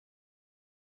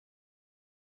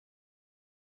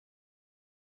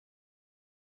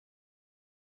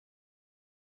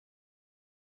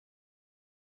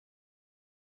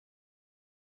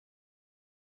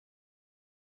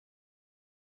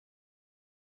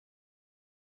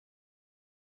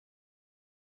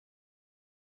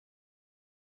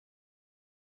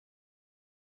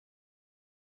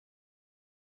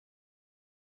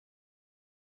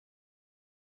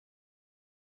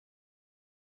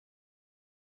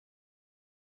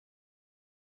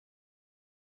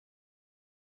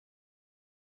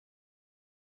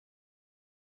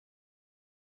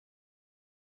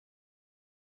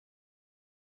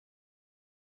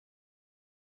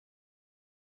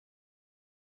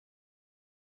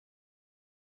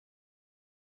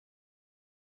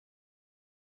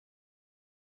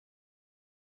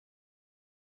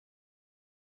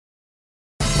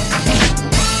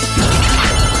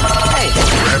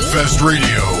Rapfest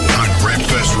Radio on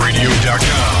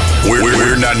rapfestradio.com.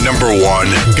 We're not number one.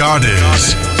 God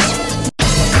is.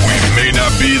 We may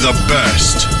not be the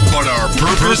best, but our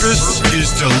purpose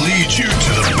is to lead you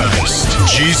to the best.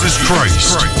 Jesus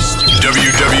Christ.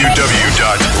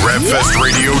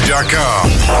 www.rapfestradio.com.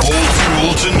 Old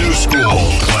school to new school.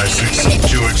 Classics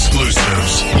to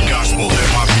exclusives. Gospel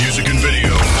hip-hop music and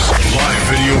videos. Live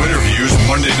video interviews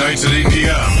Monday nights at 8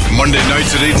 p.m. Monday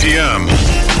nights at 8 p.m.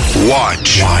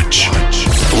 Watch.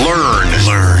 Learn.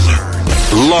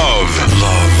 Love.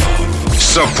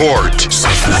 Support.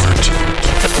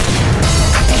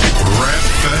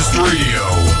 Rapfest Radio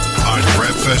on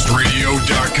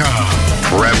rapfestradio.com.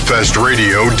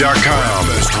 Rapfestradio.com.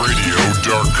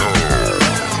 Rapfestradio.com.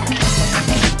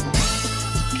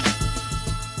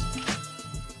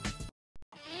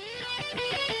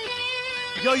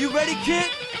 Yo, you ready, kid?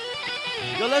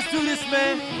 Yo, let's do this,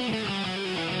 man.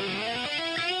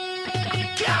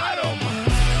 Got 'em.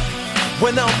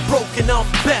 When I'm broken, I'm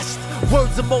best.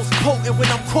 Words are most potent when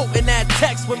I'm quoting that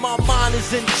text. When my mind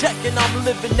is in check and I'm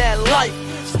living that life.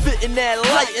 Spitting that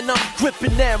light and I'm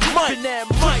gripping that mic.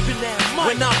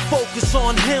 When I focus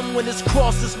on him, when his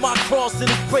cross is my cross and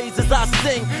his praises I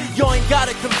sing. Y'all ain't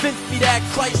gotta convince me that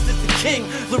Christ is the king.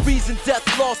 The reason death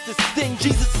lost its sting.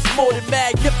 Jesus is more than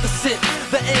magnificent.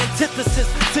 The antithesis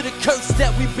to the curse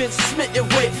that we've been smitten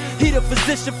with. He the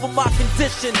physician for my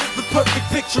condition. The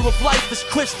perfect picture of life is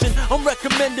Christian. I'm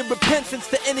recommending repentance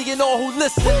to any and all who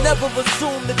listen. Never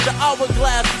assume that your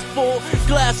hourglass is full.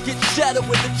 Glass gets shattered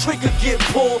when the trigger get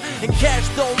pulled. And cash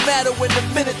don't matter when the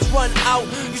minutes run out.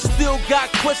 You still got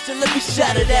question, let me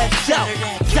shatter that doubt.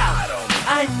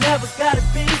 I ain't never gotta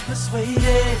be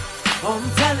persuaded.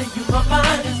 I'm telling you my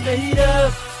mind is made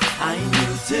up. I ain't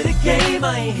new to the game,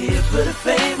 I ain't here for the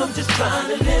fame. I'm just trying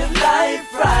to live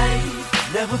life right.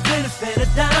 Never been a fan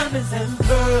of diamonds and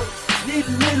pearls. Need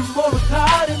a little more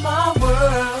regard in my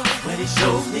world. When he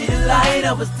showed me the light,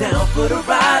 I was down for the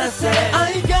ride. I said,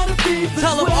 I ain't gotta be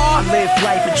persuaded. I live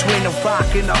life between a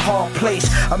rock and a hard place.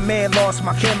 A man lost,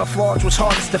 my camouflage was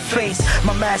hardest to face.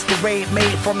 My masquerade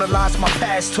made from the lies my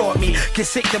past taught me. Get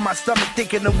sick to my stomach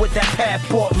thinking of what that path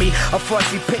brought me. A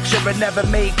fuzzy picture it never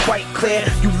made quite clear.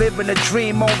 You live in a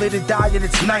dream only to die in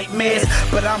its nightmares.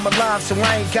 But I'm alive so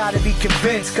I ain't gotta be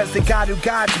convinced. Cause the God who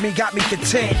guides me got me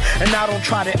content. And I don't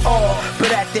try it all.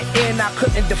 But at the end I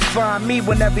couldn't define me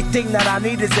when everything that I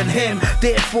need is in him.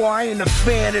 Therefore I ain't a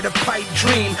fan of the pipe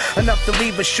dream. Enough to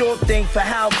leave a short thing for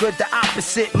how good the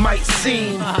opposite might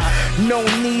seem. No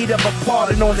need of a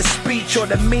pardon on the speech or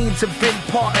the means of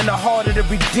imparting the heart of the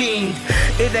redeemed.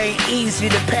 It ain't easy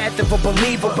the path of a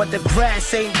believer, but the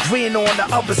grass ain't green on the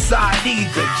other side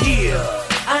either. Yeah,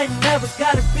 I ain't never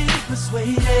gotta be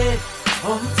persuaded.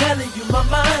 I'm telling you my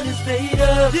mind is made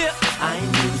up. I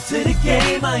ain't new to the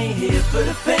game, I ain't here for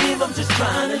the fame. I'm just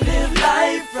trying to live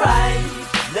life right.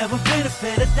 Never been a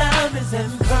fan of diamonds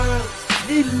and pearls.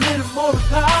 Need a little more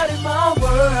regard in my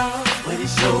world. When he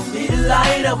showed me the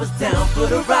light, I was down for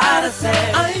the ride. I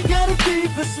said, I ain't gotta be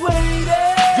persuaded.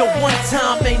 Yo, one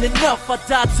time ain't enough. I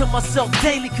die to myself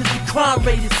daily cause the crime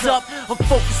rate is up. I'm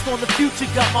focused on the future,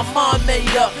 got my mind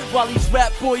made up. While these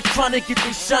rap boys trying to get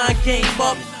their shine game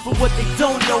up. But what they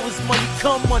don't know is money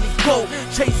come, money go.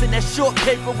 Chasing that short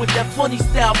paper with that funny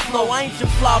style flow. I ain't your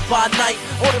fly by night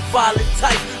or the violent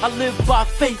type. I live by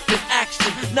faith and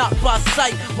action, not by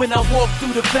sight. When I walk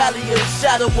through the valley of the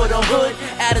shadow of the hood,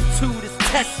 attitude is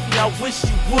test me, I wish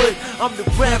you would. I'm the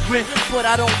reverend, but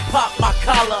I don't pop my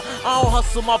collar. I don't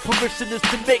hustle my parishioners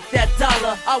to make that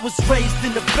dollar. I was raised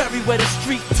in the Berry where the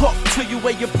street talk to you,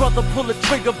 where your brother pull a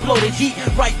trigger, blow the heat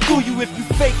right through you. If you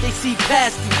fake, they see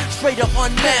past you, straight up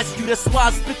unmask you. That's why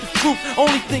I spit the truth,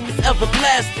 only thing that's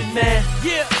everlasting, man.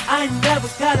 Yeah, I ain't never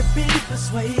gotta be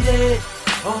persuaded.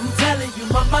 I'm telling you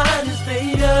my mind is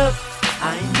made up.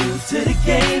 I ain't new to the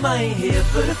game, I ain't here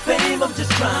for the fame. I'm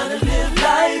just trying to live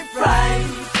life right.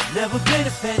 Never been a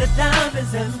fan of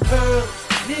diamonds and pearls.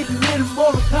 Need a little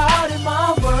more regard in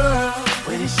my world.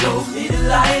 When he showed me the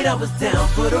light, I was down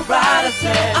for the ride. I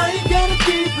said, I ain't gonna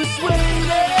be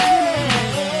persuaded.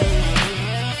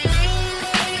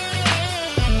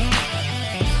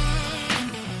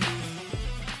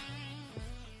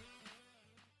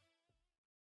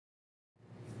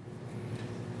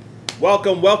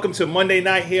 Welcome to Monday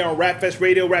night here on Rapfest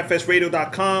Radio,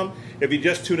 rapfestradio.com. If you're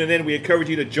just tuning in, we encourage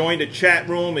you to join the chat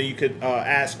room and you could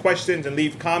ask questions and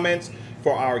leave comments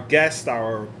for our guests,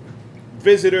 our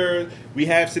visitors. We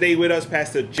have today with us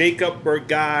Pastor Jacob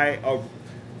Burgai of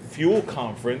Fuel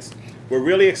Conference. We're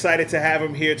really excited to have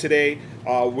him here today.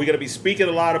 We're going to be speaking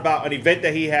a lot about an event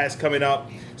that he has coming up.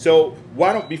 So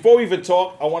why don't, before we even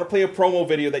talk, I want to play a promo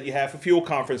video that you have for Fuel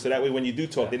Conference, so that way when you do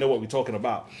talk, they know what we're talking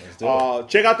about. Let's do it.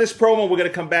 Check out this promo. We're gonna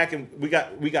come back and we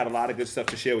got a lot of good stuff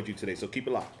to share with you today. So keep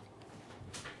it locked.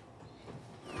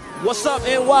 What's up,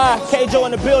 NY? K-Joe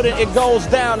in the building. It goes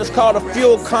down. It's called a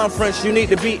Fuel Conference. You need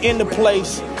to be in the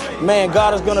place. Man,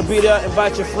 God is going to be there.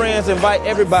 Invite your friends. Invite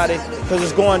everybody because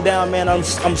it's going down, man. I'm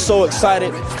so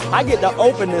excited. I get to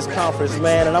open this conference,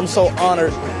 man, and I'm so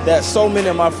honored that so many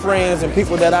of my friends and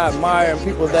people that I admire and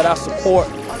people that I support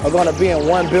are going to be in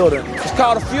one building. It's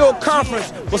called a Fuel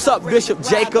Conference. What's up, Bishop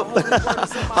Jacob?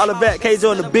 Holla back.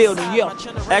 K-Joe in the building. Yeah.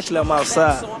 Actually, I'm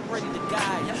outside.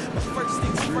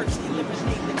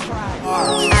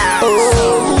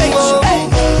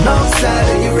 Northside,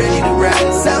 are you ready to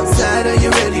ride? Southside, are you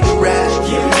ready to ride?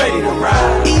 Get ready to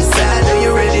ride. Eastside, are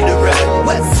you ready to ride?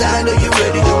 Westside, are you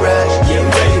ready to ride? Get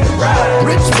ready to ride.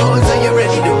 Rich boys, are you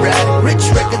ready to ride? Rich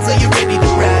records, are you ready to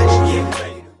ride? Get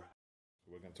ready to ride.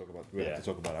 We're gonna talk about. We have to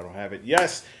talk about. I don't have it.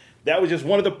 Yes. That was just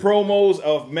one of the promos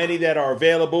of many that are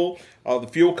available. The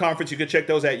Fuel Conference, you can check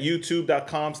those at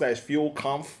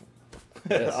youtube.com/fuelconf.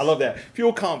 Yes. I love that.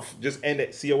 Fuel Conf, just end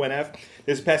it, C-O-N-F.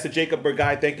 This is Pastor Jacob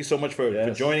Burgai. Thank you so much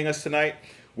for joining us tonight.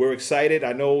 We're excited.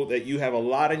 I know that you have a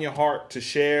lot in your heart to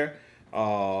share.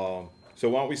 So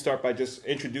why don't we start by just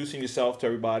introducing yourself to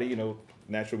everybody. You know,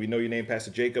 naturally, we know your name,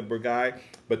 Pastor Jacob Burgai,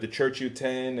 but the church you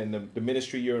attend and the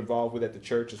ministry you're involved with at the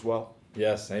church as well.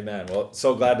 Yes, amen. Well,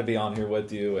 so glad to be on here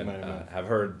with you, and have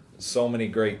heard so many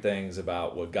great things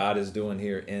about what God is doing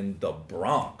here in the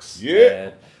Bronx. Yeah.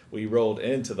 And we rolled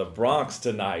into the Bronx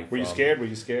tonight. Were you scared? Were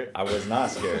you scared? I was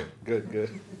not scared. Good.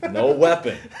 No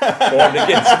weapon formed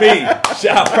against me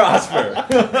shall prosper.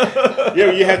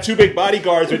 Yeah, you had two big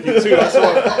bodyguards with you too. I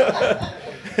saw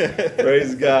it.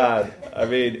 Praise God. I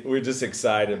mean, we're just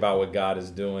excited about what God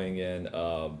is doing, and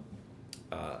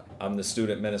I'm the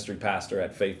student ministry pastor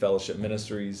at Faith Fellowship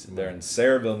Ministries. They're in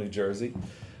Sayreville, New Jersey,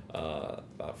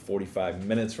 about 45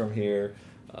 minutes from here,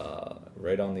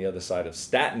 right on the other side of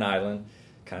Staten Island,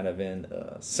 kind of in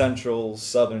central,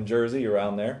 southern Jersey,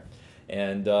 around there.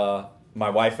 And my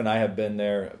wife and I have been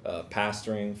there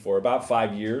pastoring for about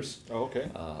 5 years. Oh,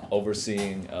 okay.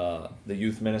 Overseeing the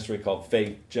youth ministry called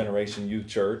Faith Generation Youth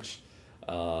Church,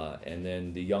 and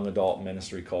then the young adult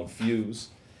ministry called Fuse.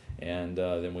 And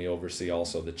then we oversee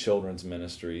also the children's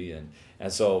ministry.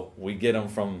 And so we get them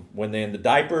from when they're in the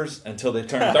diapers until they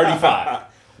turn 35.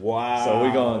 Wow. So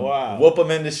we're going to whoop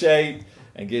them into shape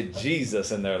and get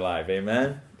Jesus in their life.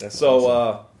 Amen? That's so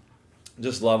awesome.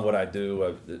 Just love what I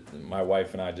do. My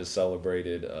wife and I just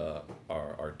celebrated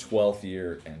our 12th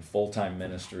year in full-time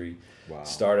ministry. Wow.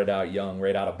 Started out young,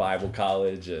 right out of Bible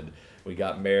college, and we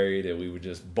got married, and we were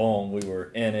just, boom, we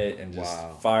were in it and just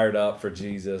fired up for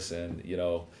Jesus. And, you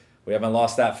know, we haven't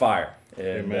lost that fire.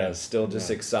 And still just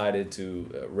excited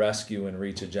to rescue and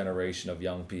reach a generation of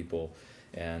young people.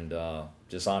 And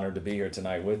just honored to be here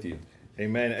tonight with you.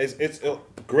 Amen. It's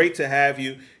great to have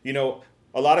you. You know,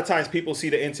 a lot of times people see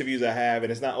the interviews I have,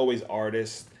 and it's not always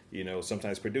artists. You know,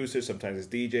 sometimes producers, sometimes it's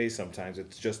DJs, sometimes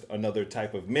it's just another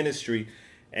type of ministry.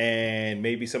 And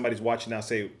maybe somebody's watching now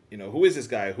say, you know, who is this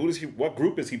guy? What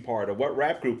group is he part of? What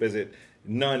rap group is it?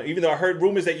 None. Even though I heard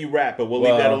rumors that you rap, but we'll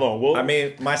leave that alone. I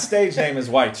mean, my stage name is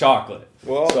White Chocolate.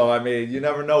 So, I mean, you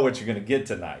never know what you're going to get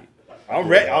tonight. I'm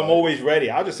ready. I'm always ready.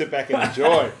 I'll just sit back and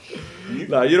enjoy.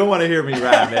 No, you don't want to hear me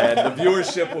rap, man. The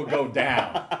viewership will go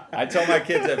down. I tell my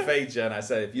kids at Faith Gen, I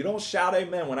say, if you don't shout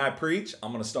amen when I preach,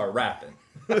 I'm going to start rapping.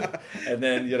 And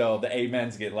then, you know, the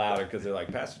amens get louder because they're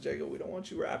like, Pastor Jacob, we don't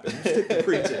want you rapping. You stick to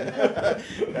preaching.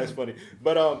 That's funny.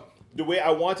 But the way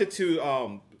I wanted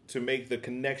to make the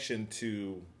connection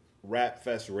to Rap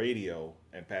Fest Radio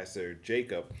and Pastor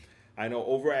Jacob, I know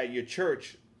over at your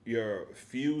church, your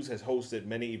Fuse has hosted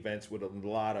many events with a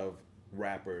lot of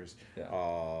rappers,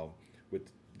 with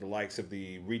the likes of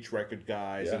the Reach Record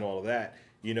guys and all of that.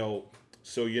 You know,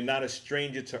 so you're not a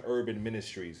stranger to urban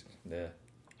ministries. Yeah.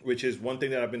 Which is one thing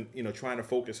that I've been, you know, trying to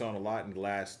focus on a lot in the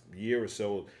last year or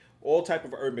so. All type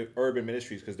of urban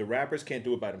ministries, because the rappers can't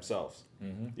do it by themselves.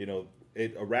 Mm-hmm. You know,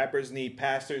 rappers need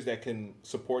pastors that can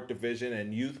support the vision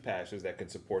and youth pastors that can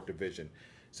support the vision.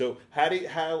 So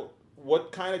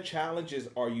what kind of challenges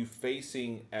are you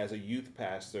facing as a youth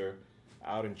pastor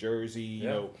out in Jersey, you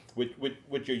know,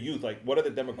 with your youth? Like, what are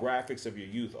the demographics of your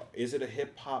youth? Is it a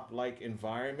hip-hop like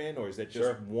environment, or is that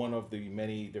just one of the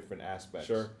many different aspects?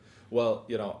 Sure. Well,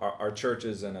 you know, our church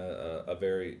is in a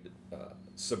very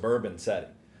suburban setting.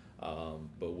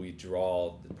 But we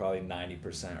draw probably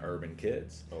 90% urban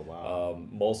kids. Oh, wow.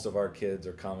 Most of our kids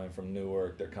are coming from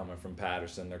Newark. They're coming from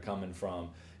Patterson. They're coming from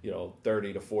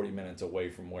 30 to 40 minutes away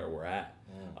from where we're at.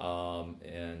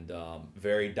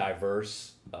 Very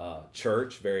diverse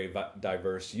church, very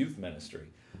diverse youth ministry.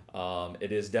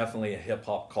 It is definitely a hip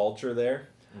hop culture there.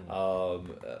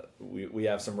 We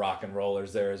have some rock and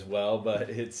rollers there as well, but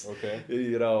it's okay.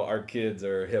 Our kids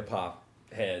are hip hop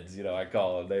heads. I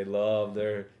call them. They love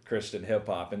their Christian hip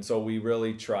hop, and so we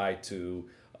really try to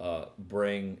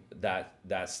bring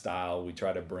that style. We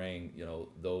try to bring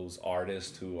those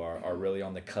artists who are really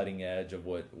on the cutting edge of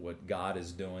what God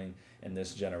is doing in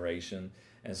this generation.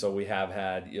 And so we have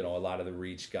had a lot of the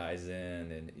Reach guys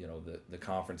in, and the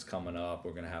conference coming up.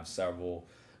 We're going to have several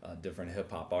different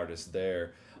hip hop artists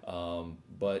there.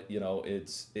 But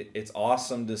it's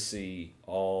awesome to see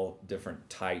all different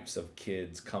types of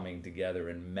kids coming together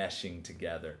and meshing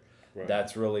together. Right.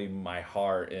 That's really my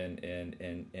heart,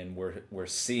 and we're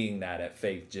seeing that at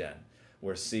Faith Gen.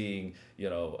 We're seeing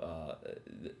the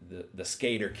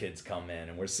skater kids come in,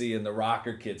 and we're seeing the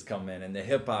rocker kids come in, and the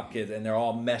hip hop kids, and they're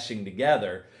all meshing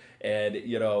together. And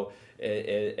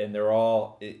and they're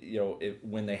all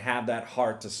when they have that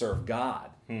heart to serve God,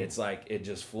 it's like it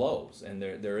just flows, and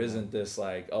there isn't this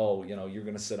like, you're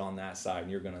gonna sit on that side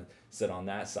and you're gonna sit on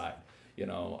that side.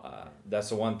 That's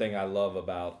the one thing I love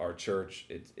about our church.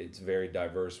 It's very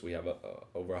diverse. We have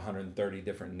over 130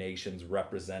 different nations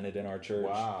represented in our church.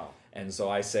 Wow. And so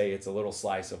I say it's a little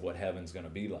slice of what heaven's going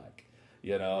to be like.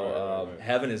 Right.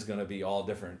 Heaven is going to be all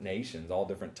different nations, all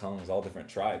different tongues, all different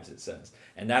tribes, it says.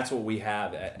 And that's what we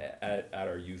have at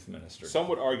our youth ministry. Some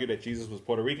would argue that Jesus was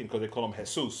Puerto Rican because they call him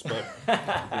Jesus, but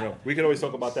we can always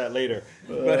talk about that later.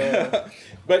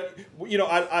 But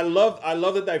I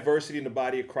love the diversity in the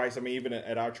body of Christ. I mean, even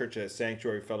at our church at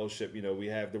Sanctuary Fellowship, we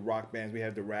have the rock bands, we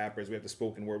have the rappers, we have the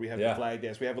spoken word, we have the flag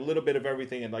dance, we have a little bit of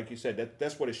everything. And like you said,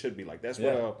 that's what it should be like. That's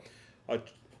what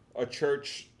a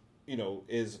church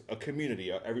is a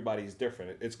community. Everybody's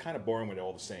different. It's kind of boring when they're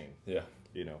all the same. Yeah.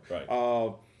 Right.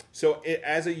 So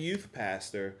as a youth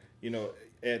pastor,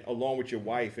 and along with your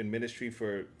wife in ministry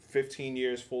for 15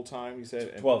 years full time, you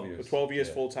said? 12 years. 12 years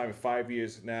full time and 5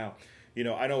 years now.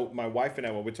 I know my wife and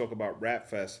I, when we talk about Rap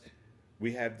Fest,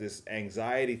 we have this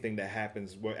anxiety thing that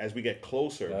happens as we get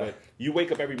closer. But you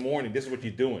wake up every morning, this is what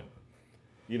you're doing.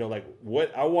 Like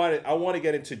what I want to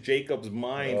get into Jacob's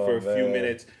mind for a few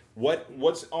minutes.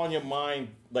 What's on your mind,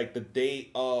 like the day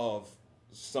of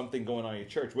something going on in your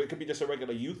church? It could be just a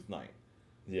regular youth night.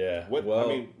 Yeah.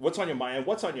 What's on your mind?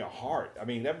 What's on your heart? I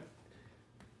mean,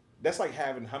 that's like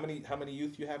having how many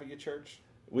youth you have at your church?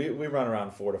 We run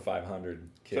around 400 to 500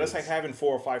 kids. So that's like having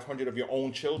 400 or 500 of your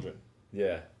own children.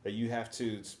 Yeah. That you have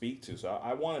to speak to. So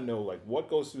I want to know, like, what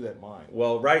goes through that mind?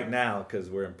 Well, right now, because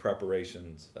we're in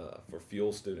preparations for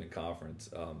Fuel Student Conference,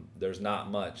 there's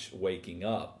not much waking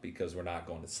up because we're not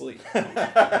going to sleep.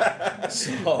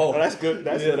 So that's good.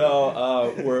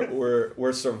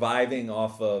 We're surviving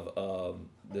off of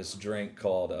this drink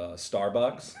called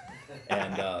Starbucks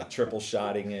and triple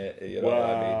shotting it.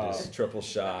 Wow. Just triple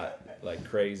shot like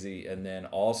crazy, and then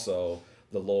also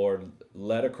the Lord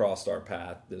led across our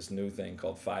path this new thing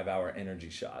called 5-hour energy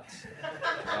shots.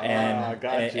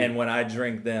 And when I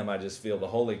drink them, I just feel the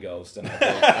Holy Ghost. And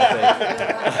I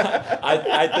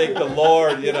think the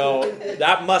Lord,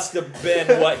 that must have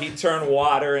been what he turned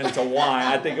water into wine.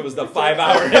 I think it was the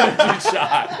 5-hour energy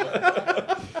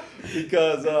shot.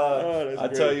 Because I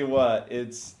tell you what,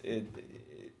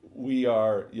 we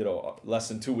are, less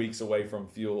than 2 weeks away from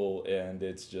Fuel, and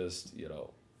it's just,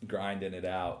 grinding it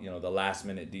out, the last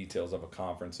minute details of a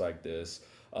conference like this.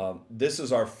 This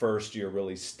is our first year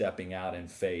really stepping out in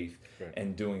faith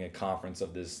and doing a conference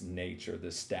of this nature,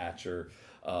 this stature.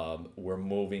 We're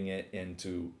moving it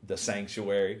into the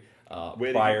sanctuary.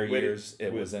 Prior years,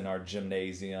 it was in our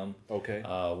gymnasium,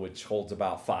 which holds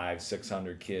about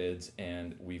 500-600 kids,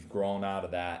 and we've grown out of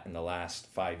that in the last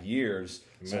 5 years.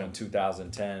 Amen. So in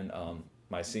 2010,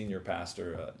 my senior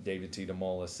pastor, David T.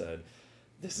 DeMola, said,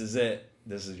 "This is it.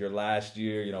 This is your last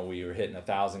year." We were hitting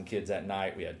 1,000 kids at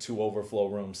night. We had 2 overflow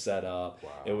rooms set up.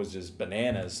 Wow. It was just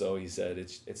bananas. So he said,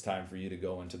 it's time for you to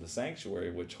go into the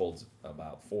sanctuary, which holds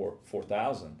about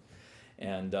 4,000.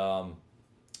 And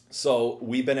so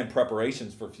we've been in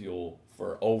preparations for Fuel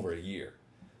for over a year.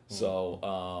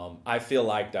 So I feel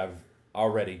like I've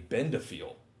already been to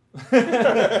Fuel.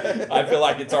 I feel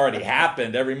like it's already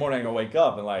happened. Every morning I wake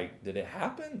up and like, did it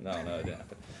happen? No, it didn't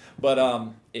happen. But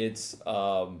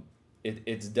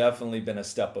it's definitely been a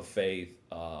step of faith,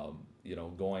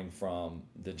 going from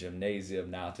the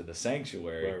gymnasium now to the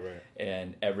sanctuary,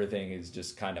 and everything is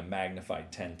just kind of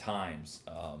magnified 10 times.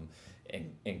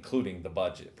 including the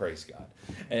budget. Praise God,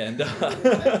 and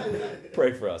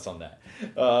pray for us on that.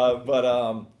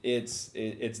 But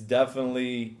it's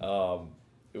definitely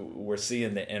we're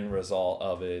seeing the end result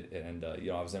of it. And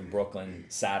I was in Brooklyn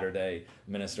Saturday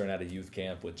ministering at a youth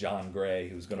camp with John Gray,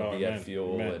 who's going to be at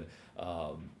Fuel, and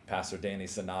Pastor Danny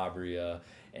Sanabria,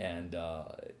 and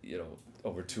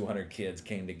over 200 kids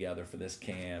came together for this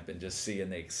camp, and just seeing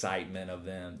the excitement of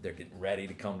them. They're getting ready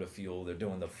to come to Fuel. They're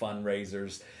doing the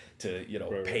fundraisers to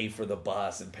pay for the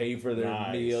bus and pay for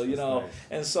their meal, Nice.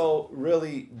 And so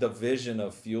really the vision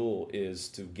of Fuel is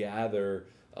to gather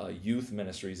youth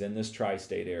ministries in this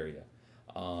tri-state area,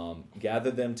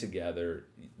 gather them together,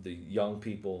 the young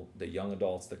people, the young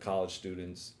adults, the college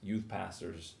students, youth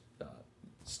pastors,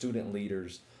 student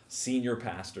leaders, senior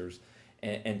pastors,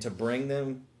 and to bring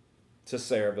them to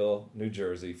Sayreville, New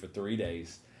Jersey for 3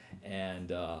 days,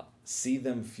 and see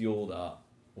them fueled up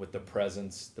with the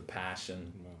presence, the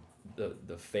passion,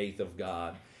 the faith of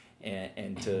God,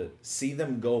 and to see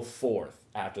them go forth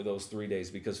after those 3 days,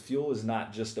 because Fuel is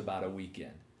not just about a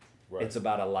weekend. Right. It's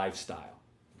about a lifestyle.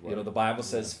 Right. The Bible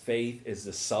says faith is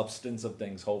the substance of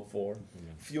things hoped for.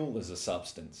 Fuel is a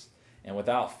substance. And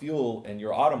without fuel in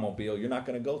your automobile, you're not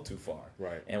going to go too far.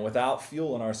 Right. And without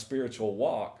fuel in our spiritual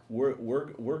walk, we're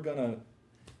going to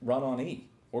run on E.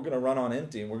 We're going to run on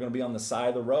empty, and we're going to be on the side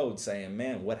of the road saying,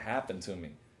 man, what happened to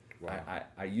me? Right.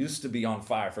 I used to be on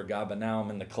fire for God, but now I'm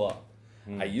in the club.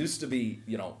 I used to be,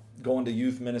 going to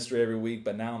youth ministry every week,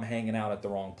 but now I'm hanging out at the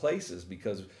wrong places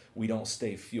because we don't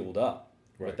stay fueled up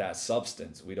with that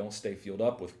substance. We don't stay fueled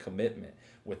up with commitment,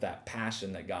 with that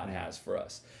passion that God has for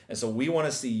us. And so we want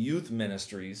to see youth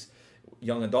ministries,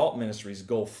 young adult ministries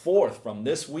go forth from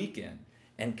this weekend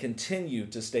and continue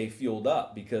to stay fueled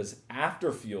up, because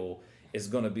after Fuel is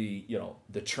going to be,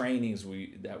 the trainings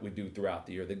that we do throughout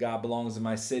the year, the God Belongs in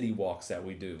My City walks that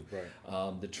we do,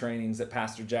 the trainings that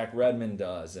Pastor Jack Redmond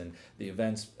does, and the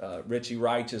events Richie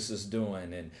Righteous is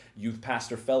doing, and youth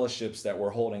pastor fellowships that we're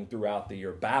holding throughout the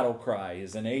year. Battle Cry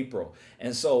is in April.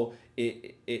 And so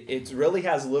it really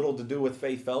has little to do with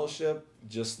Faith Fellowship,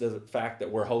 just the fact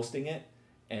that we're hosting it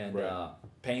and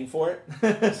paying for it.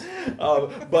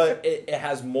 But it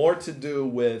has more to do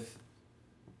with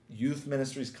youth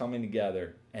ministries coming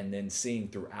together and then seeing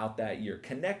throughout that year,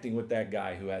 connecting with that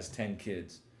guy who has 10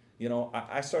 kids.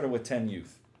 I started with 10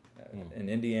 youth in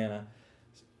Indiana,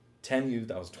 10 youth.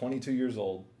 I was 22 years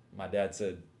old. My dad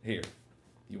said, here,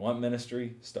 you want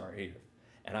ministry? Start here.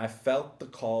 And I felt the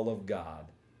call of God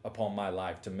upon my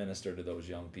life to minister to those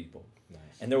young people. Nice.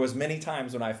 And there was many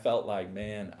times when I felt like,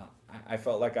 man, I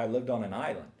felt like I lived on an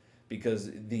island,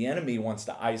 because the enemy wants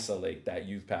to isolate that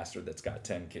youth pastor that's got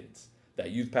 10 kids.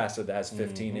 That youth pastor that has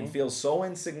 15 and feels so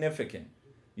insignificant,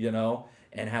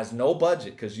 and has no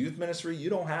budget, because youth ministry, you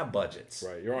don't have budgets.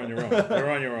 Right, you're on your own. You're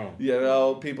on your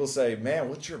own. People say, man,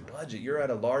 what's your budget? You're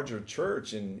at a larger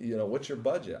church, and, what's your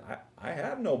budget? I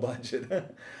have no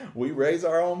budget. We raise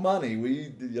our own money.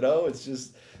 It's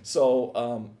just,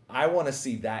 so I want to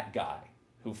see that guy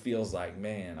who feels like,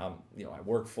 man, I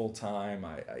work full time.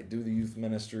 I do the youth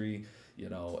ministry,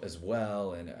 as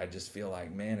well, and I just feel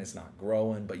like, man, it's not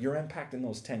growing. But you're impacting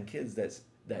those 10 kids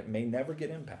that may never get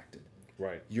impacted.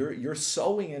 Right. You're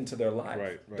sowing into their life.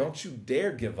 Right. Don't you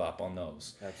dare give up on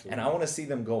those. Absolutely. And I want to see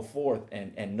them go forth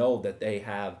and know that they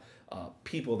have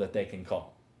people that they can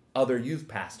call. Other youth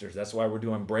pastors. That's why we're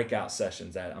doing breakout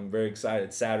sessions. I'm very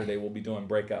excited. Saturday we'll be doing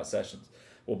breakout sessions.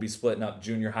 We'll be splitting up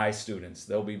junior high students.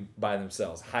 They'll be by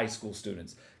themselves. High school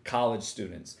students, college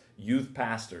students, youth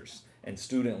pastors, and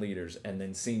student leaders, and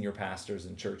then senior pastors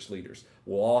and church leaders.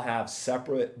 We'll all have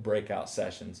separate breakout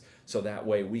sessions, so that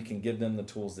way we can give them the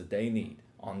tools that they need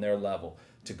on their level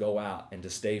to go out and to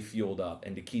stay fueled up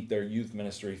and to keep their youth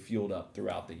ministry fueled up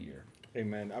throughout the year.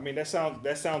 Amen. I mean, that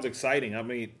sounds exciting. I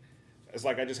mean, it's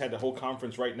like I just had the whole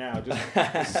conference right now.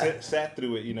 Just sat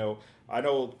through it. I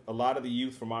know a lot of the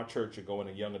youth from our church are going,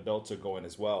 and young adults are going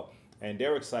as well. And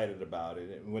they're excited about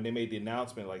it. And when they made the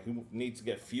announcement, like, who needs to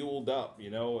get fueled up,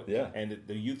 Yeah. And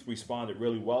the youth responded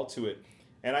really well to it.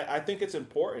 And I think it's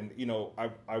important.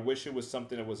 I wish it was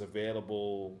something that was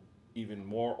available even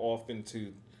more often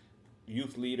to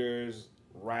youth leaders,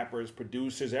 rappers,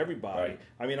 producers, everybody. Right.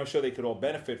 I mean, I'm sure they could all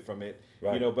benefit from it.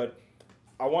 Right. But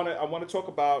I want to talk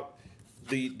about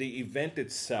the event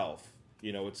itself.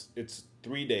 It's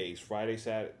 3 days. Friday,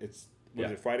 Saturday. Is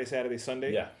it Friday, Saturday,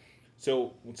 Sunday? Yeah.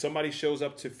 So when somebody shows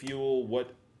up to Fuel,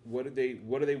 what are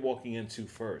they walking into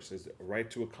first? Is it right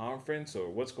to a conference, or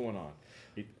what's going on?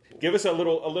 Give us a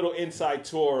little inside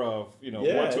tour of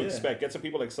what to expect. Get some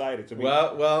people excited.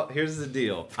 Well, here's the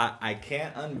deal. I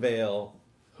can't unveil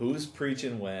who's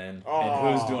preaching when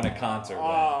and who's doing a concert when.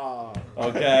 Oh.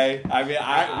 Okay? I mean,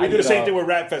 we do the same thing with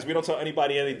Rap Fest. We don't tell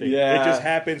anybody anything. Yeah. It just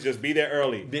happens. Just be there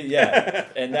early. Yeah,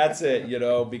 and that's it,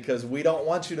 because we don't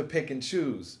want you to pick and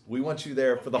choose. We want you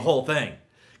there for the whole thing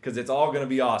because it's all going to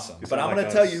be awesome. But I'm going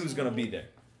to tell you who's going to be there.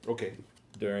 Okay.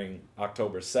 During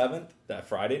October 7th, that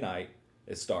Friday night,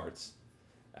 it starts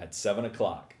at 7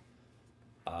 o'clock.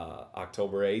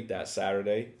 October 8th, that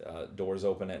Saturday, doors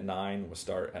open at 9. We'll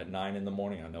start at 9 in the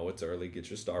morning. I know it's early. Get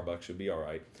your Starbucks. Should be all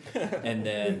right. And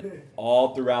then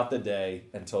all throughout the day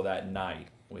until that night,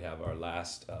 we have our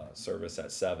last service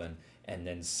at 7. And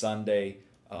then Sunday,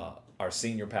 our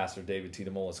senior pastor, David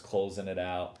Tiedemol, is closing it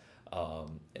out. I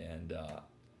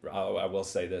will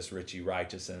say this, Richie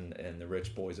Righteous and the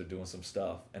Rich Boys are doing some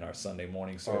stuff in our Sunday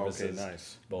morning services. Okay,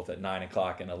 nice. Both at 9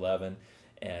 o'clock and 11.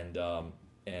 And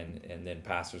then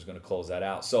pastor's going to close that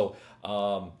out. So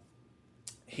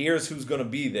here's who's going to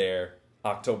be there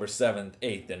October 7th,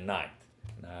 8th, and 9th.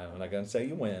 Now, I'm not going to say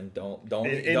you win. Don't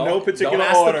no particular don't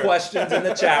ask order. the questions in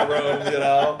the chat room.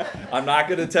 I'm not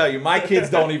going to tell you. My kids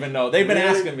don't even know. They've been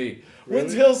asking me,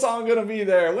 when's Hillsong going to be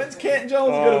there? When's Canton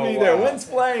Jones going to be there? When's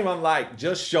Flame? I'm like,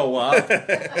 just show up.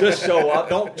 Just show up.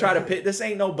 Don't try to pick. This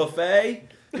ain't no buffet.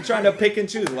 You're trying to pick and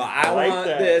choose. Well, I like want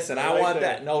that. this and I like want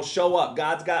that. that. No, show up.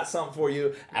 God's got something for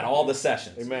you at all the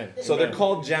sessions. Amen. So Amen. they're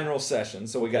called general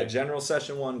sessions. So we got general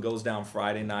session 1 goes down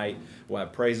Friday night. We'll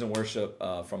have praise and worship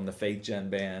from the Faith Gen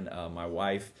Band. My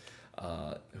wife,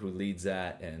 who leads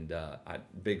that, and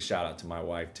big shout out to my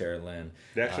wife, Tara Lynn.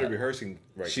 They're actually rehearsing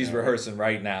right now. She's rehearsing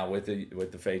right now with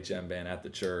the Faith Gen Band at the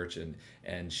church,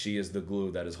 and she is the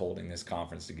glue that is holding this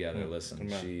conference together. Listen,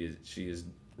 Amen. she is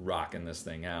rocking this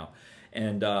thing out.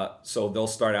 And so they'll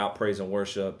start out praise and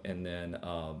worship, and then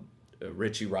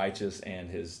Richie Righteous and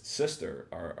his sister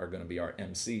are going to be our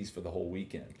MCs for the whole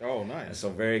weekend. Oh, nice. And so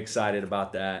very excited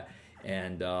about that.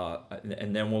 And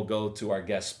then we'll go to our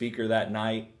guest speaker that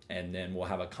night, and then we'll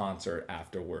have a concert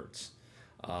afterwards.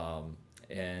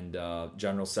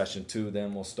 General session 2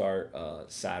 then we'll start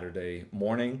Saturday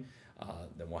morning.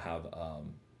 Then we'll have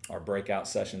our breakout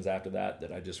sessions after that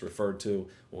I just referred to.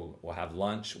 We'll have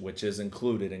lunch, which is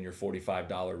included in your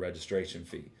 $45 registration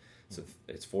fee. So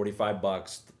it's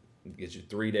 $45, gets you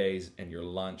 3 days, and your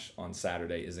lunch on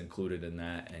Saturday is included in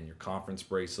that, and your conference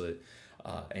bracelet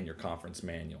and your conference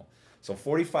manual. So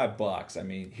 $45. I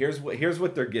mean, here's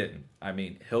what they're getting. I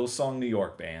mean, Hillsong New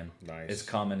York Band is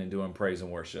coming and doing praise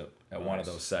and worship at one of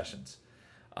those sessions.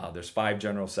 There's 5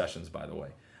 general sessions, by the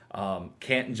way.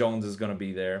 Canton Jones is going to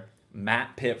be there.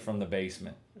 Matt Pitt from the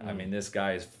Basement. I mean, this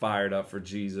guy is fired up for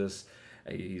Jesus.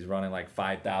 He's running like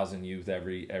 5,000 youth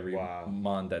every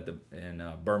month in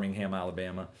Birmingham,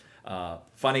 Alabama.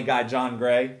 Funny guy John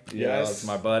Gray. Yes, that's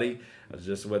my buddy. I was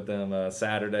just with them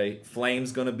Saturday.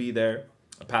 Flame's going to be there.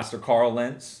 Pastor Carl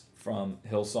Lentz from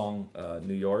Hillsong,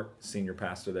 New York, senior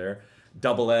pastor there.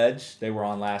 Double Edge, they were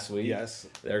on last week. Yes.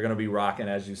 They're going to be rocking,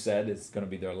 as you said. It's going to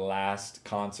be their last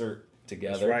concert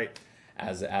together. That's right.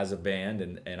 As a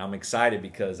band, and I'm excited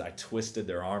because I twisted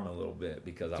their arm a little bit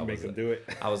because I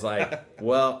was like,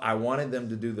 well, I wanted them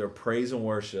to do their praise and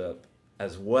worship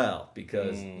as well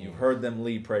because you've heard them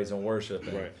lead praise and worship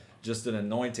and just an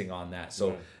anointing on that.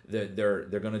 So they're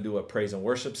going to do a praise and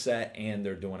worship set, and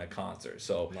they're doing a concert.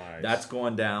 So that's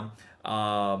going down.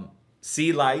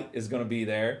 Sea Light is going to be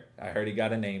there. I heard he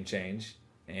got a name change,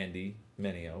 Andy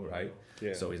Mineo, right?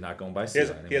 Yeah. So he's not going by Sea Light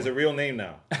anymore. He has a real name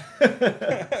now.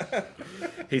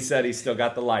 He said he's still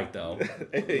got the light, though.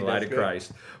 The light of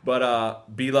Christ.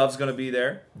 But B-Love's going to be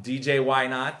there. DJ Why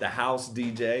Not, the house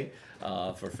DJ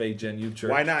for Faith Gen Youth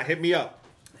Church. Why not? Hit me up.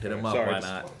 Hit him up, why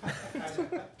not?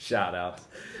 Shout outs.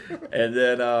 And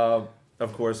then,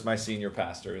 of course, my senior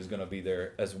pastor is going to be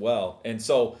there as well. And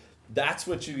so that's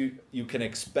what you can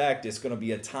expect. It's going to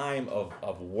be a time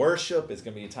of worship. It's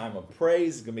going to be a time of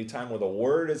praise. It's going to be a time where the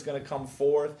word is going to come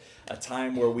forth. A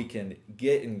time where we can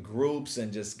get in groups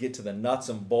and just get to the nuts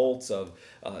and bolts of,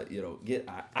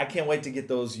 I can't wait to get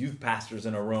those youth pastors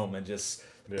in a room and just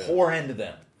pour into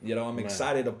them. I'm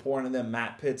excited to pour into them.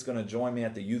 Matt Pitt's going to join me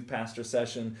at the youth pastor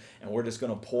session, and we're just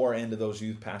going to pour into those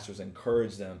youth pastors,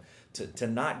 encourage them to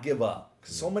not give up.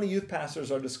 Because so many youth pastors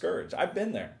are discouraged. I've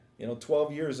been there.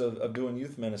 12 years of doing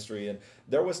youth ministry, and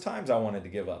there was times I wanted to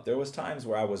give up. There was times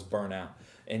where I was burnt out.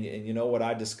 And you know what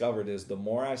I discovered is the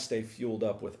more I stay fueled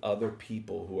up with other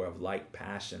people who have like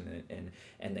passion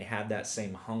and they have that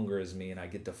same hunger as me, and I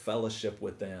get to fellowship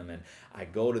with them, and I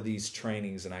go to these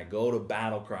trainings and I go to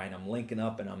Battle Cry and I'm linking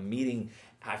up and I'm meeting,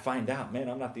 I find out, man,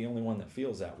 I'm not the only one that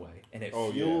feels that way. And it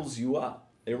fuels you up.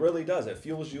 It really does. It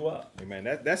fuels you up. Hey, man,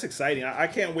 that's exciting. I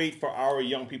can't wait for our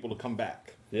young people to come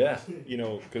back. Yeah.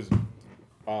 Because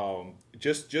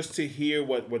just to hear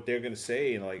what they're gonna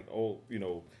say, and like, oh,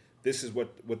 this is what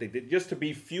they did, just to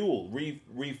be fueled,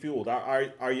 refueled.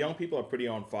 Our young people are pretty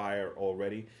on fire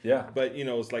already. Yeah. But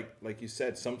it's like you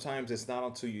said, sometimes it's not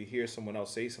until you hear someone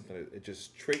else say something, it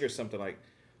just triggers something like,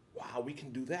 wow, we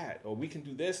can do that, or we can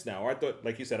do this now. Or I thought,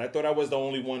 like you said, I was the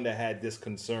only one that had this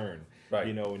concern.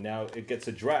 Right. Now it gets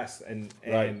addressed and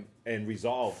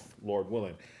resolved, Lord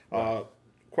willing. Right.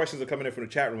 Questions are coming in from the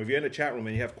chat room. If you're in the chat room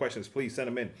and you have questions, please send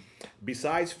them in.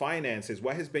 Besides finances,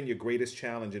 what has been your greatest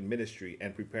challenge in ministry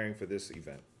and preparing for this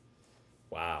event?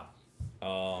 Wow.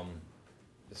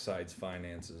 Besides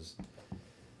finances,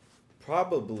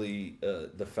 probably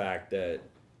the fact that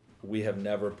we have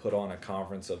never put on a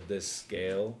conference of this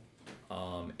scale,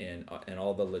 and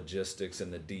all the logistics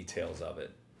and the details of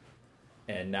it.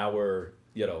 And now we're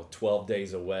 12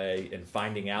 days away and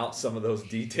finding out some of those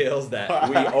details that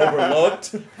we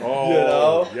overlooked,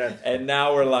 Yes. And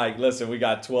now we're like, listen, we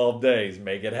got 12 days,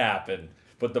 make it happen.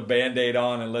 Put the Band-Aid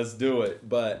on and let's do it.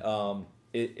 But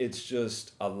it's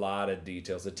just a lot of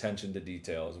details, attention to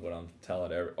detail is what I'm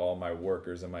telling all my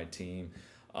workers and my team.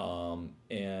 When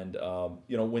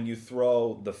you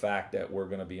throw the fact that we're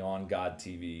going to be on God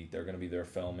TV, they're going to be there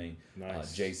filming,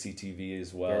 nice. JCTV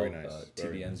as well, Very nice.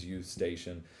 TBN's youth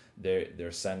station.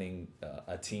 They're sending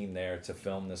a team there to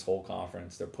film this whole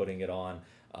conference. They're putting it on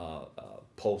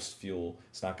post Fuel.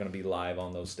 It's not going to be live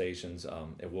on those stations.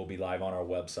 It will be live on our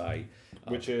website,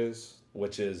 which is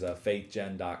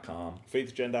faithgen.com.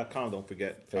 Faithgen.com. Don't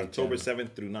forget, October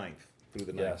 7th through 9th. Through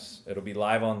the night. Yes, it'll be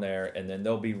live on there, and then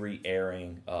they'll be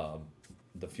re-airing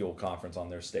the Fuel Conference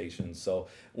on their stations. So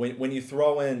when you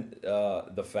throw in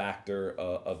the factor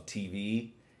of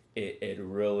TV, it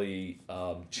really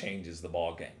changes the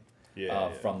ball game.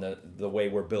 From the way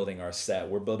we're building our set.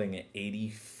 We're building an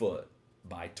 80-foot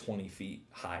by 20 feet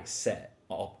high set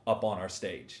up on our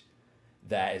stage.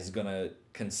 That is going to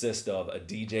consist of a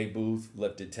DJ booth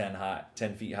lifted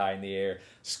 10 feet high in the air,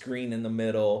 screen in the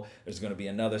middle. There's going to be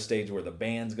another stage where the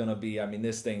band's going to be. I mean,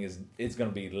 this thing it's going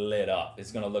to be lit up.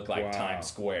 It's going to look like Times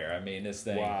Square. I mean, this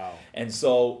thing. Wow. And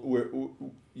so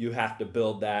you have to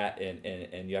build that,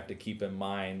 and you have to keep in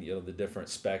mind, the different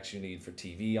specs you need for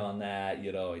TV on that.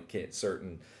 It can't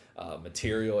certain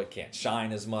material. It can't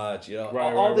shine as much.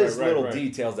 All these little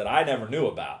details that I never knew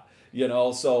about.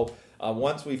 So.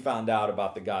 Once we found out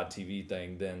about the God TV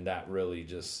thing, then that really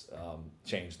just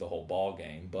changed the whole ball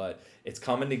game. But it's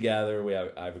coming together.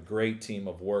 I have a great team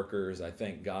of workers. I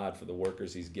thank God for the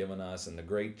workers He's given us and the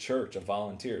great church of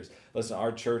volunteers. Listen,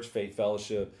 our church, Faith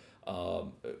Fellowship,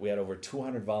 we had over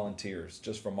 200 volunteers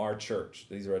just from our church.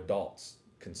 These are adults,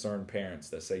 concerned parents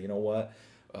that say, you know what?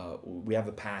 We have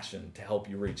a passion to help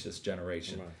you reach this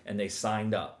generation. Right. And they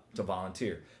signed up to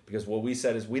volunteer. Because what we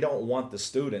said is we don't want the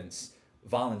students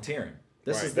volunteering.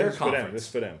 This is their conference. This is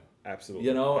for them. Absolutely.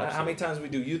 Absolutely. How many times we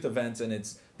do youth events and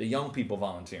it's the young people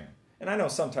volunteering? And I know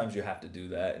sometimes you have to do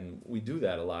that, and we do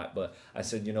that a lot. But I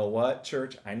said, you know what,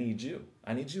 church? I need you.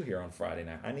 I need you here on Friday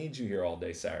night. I need you here all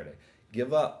day Saturday.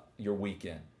 Give up your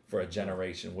weekend for a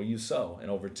generation. Will you sow? And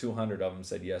over 200 of them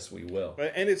said, yes, we will.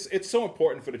 And it's so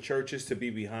important for the churches to be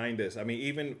behind this. I mean,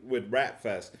 even with Rap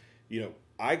Fest,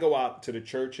 I go out to the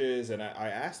churches and I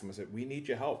ask them, I said, we need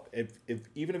your help.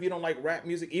 Even if you don't like rap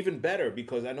music, even better,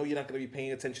 because I know you're not going to be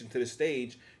paying attention to the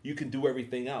stage. You can do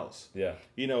everything else. Yeah.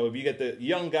 If you get the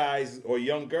young guys or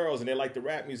young girls and they like the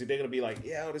rap music, they're going to be like,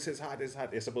 yeah, this is hot, this is hot.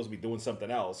 They're supposed to be doing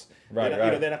something else. Right,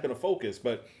 they're not going to focus.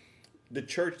 But the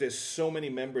church, there's so many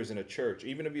members in a church.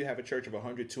 Even if you have a church of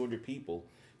 100, 200 people,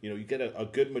 you get a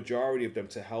good majority of them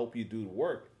to help you do the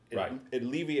work. It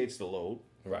alleviates the load.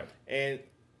 Right. And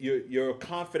you're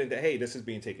confident that, hey, this is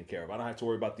being taken care of. I don't have to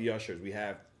worry about the ushers. We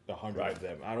have 100 of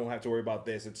them. I don't have to worry about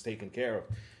this. It's taken care of.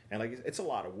 And it's a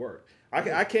lot of work.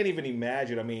 I can't even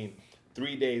imagine. I mean,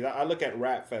 3 days. I look at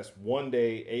Rap Fest, 1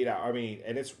 day, 8 hours. I mean,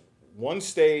 and it's one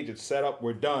stage. It's set up.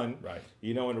 We're done. Right.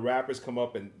 And the rappers come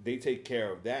up and they take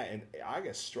care of that. And I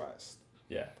get stressed.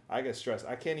 Yeah. I get stressed.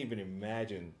 I can't even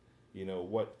imagine,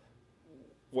 what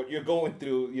you're going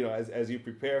through, as you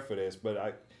prepare for this.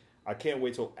 But I can't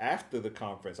wait till after the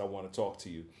conference. I want to talk to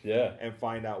you. Yeah. And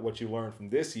find out what you learned from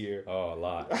this year. Oh, a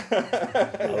lot.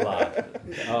 A lot.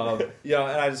 And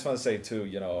I just want to say, too,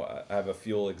 I have a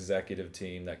Fuel executive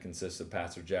team that consists of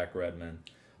Pastor Jack Redman,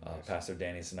 nice. Pastor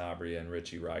Danny Sanabria, and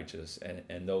Richie Righteous.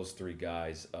 And those three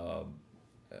guys,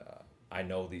 I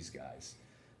know these guys.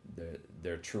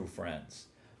 They're true friends.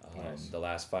 Nice. The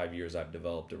last 5 years, I've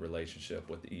developed a relationship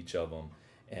with each of them.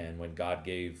 And when God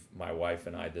gave my wife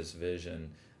and I this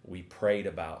vision, we prayed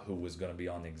about who was going to be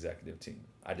on the executive team.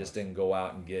 I just didn't go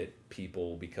out and get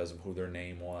people because of who their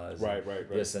name was. Right.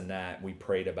 This and that. We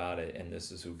prayed about it, and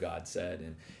this is who God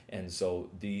said. And so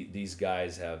these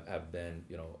guys have been,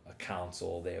 a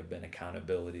counsel. They have been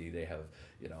accountability. They have,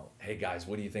 hey guys,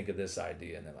 what do you think of this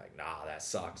idea? And they're like, nah, that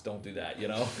sucks. Don't do that.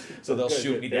 So they'll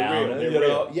shoot me down. They're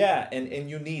real. Yeah. And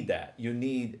you need that. You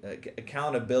need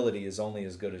accountability is only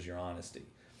as good as your honesty.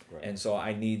 Right. And so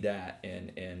I need that,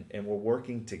 and we're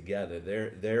working together.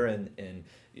 They're in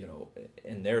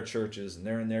their churches, and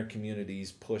they're in their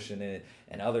communities pushing it,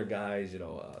 and other guys,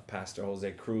 Pastor Jose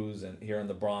Cruz, and here in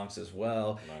the Bronx as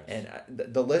well. Nice.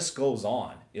 And the list goes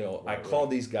on. I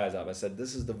called these guys up. I said,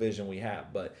 this is the vision we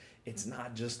have, but it's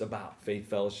not just about Faith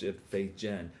Fellowship, Faith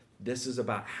Gen. This is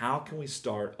about how can we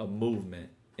start a movement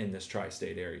in this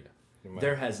tri-state area. Amen.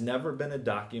 There has never been a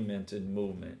documented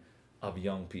movement of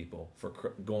young people for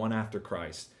going after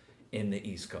Christ in the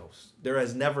East Coast. There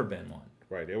has never been one.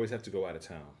 Right. They always have to go out of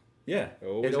town. Yeah.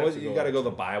 You got to go to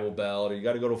the Bible Belt, or you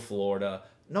got to go to Florida.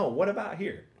 No, what about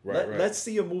here? Right. Let's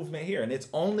see a movement here. And it's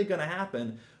only going to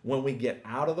happen when we get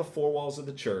out of the four walls of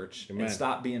the church and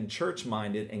stop being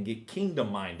church-minded and get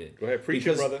kingdom-minded. Go ahead, preach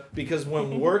it, brother. Because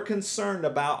when we're concerned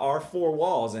about our four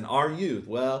walls and our youth,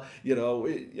 I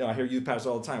hear youth pastors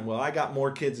all the time, well, I got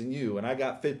more kids than you, and I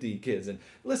got 50 kids. And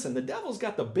listen, the devil's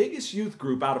got the biggest youth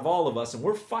group out of all of us, and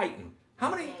we're fighting. How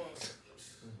many...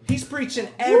 He's preaching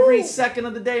every second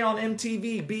of the day on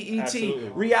MTV, BET, Absolutely.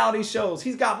 reality shows.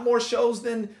 He's got more shows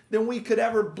than we could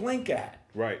ever blink at.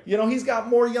 Right. He's got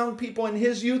more young people in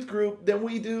his youth group than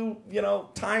we do,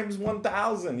 times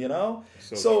 1,000,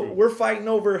 So true. we're fighting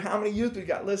over how many youth we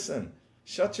got. Listen,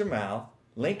 shut your mouth,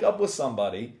 link up with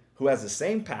somebody who has the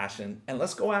same passion, and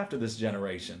let's go after this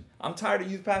generation. I'm tired of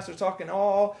youth pastors talking,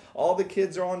 all the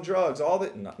kids are on drugs.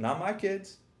 Not my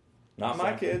kids. Not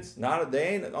my kids. They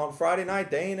ain't on Friday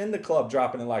night. They ain't in the club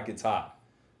dropping it like it's hot.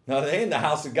 No, they in the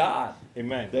house of God.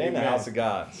 Amen. They in Amen. the house of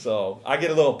God. So I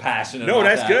get a little passionate. No,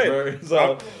 about that's that, good. Bert.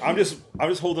 So I'm just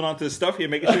holding on to the stuff here,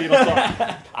 making sure you don't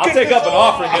start. I'll take up an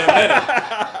offering in a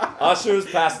minute. Ushers,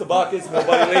 pass the buckets.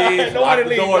 Nobody leaves. Lock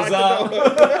the doors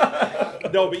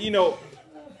up. No,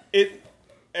 but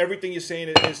everything you're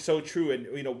saying is so true,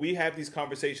 and we have these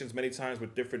conversations many times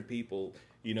with different people.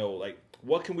 Like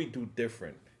what can we do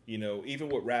different? Even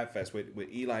with Rap Fest, with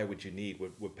Eli, with Unique,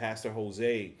 with Pastor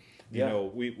Jose,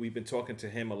 we've been talking to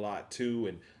him a lot too,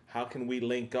 and how can we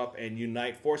link up and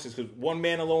unite forces? Because one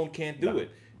man alone can't do it.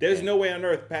 There's no way on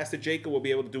earth Pastor Jacob will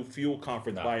be able to do Fuel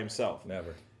Conference by himself.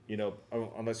 Never.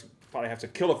 Unless you probably have to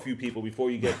kill a few people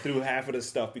before you get through half of the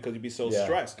stuff because you'd be so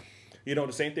stressed.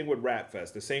 The same thing with Rap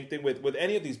Fest, the same thing with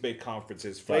any of these big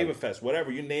conferences, Flavor Fest,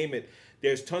 whatever, you name it.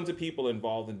 There's tons of people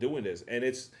involved in doing this, and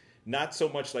it's not so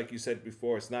much like you said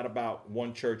before. It's not about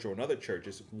one church or another church.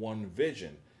 It's one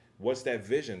vision. What's that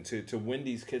vision? To win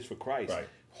these kids for Christ. Right.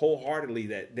 Wholeheartedly,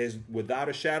 that there's without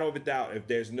a shadow of a doubt, if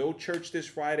there's no church this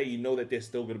Friday, you know that they're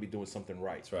still going to be doing something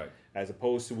right. That's right. As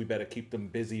opposed to we better keep them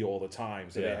busy all the time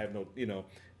so they Yeah. have no,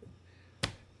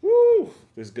 Woo!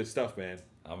 This is good stuff, man.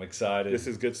 I'm excited. This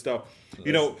is good stuff.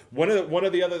 One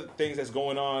of the other things that's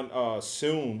going on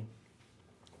soon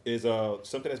is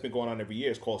something that's been going on every year.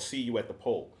 It's called See You at the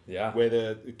Pole. Yeah. Where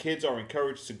the kids are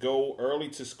encouraged to go early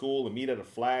to school and meet at a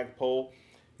flagpole.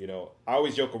 I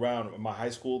always joke around. In my high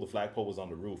school, the flagpole was on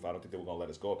the roof. I don't think they were going to let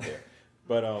us go up there.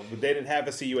 But they didn't have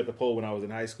a See You at the Pole when I was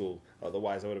in high school.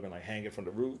 Otherwise, I would have been like hanging from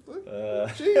the roof.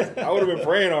 Jeez. I would have been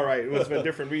praying all right. It was for a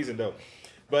different reason, though.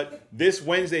 But this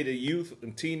Wednesday, the youth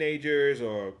and teenagers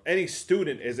or any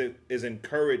student is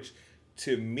encouraged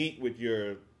to meet with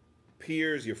your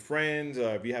peers, your friends,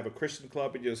 if you have a Christian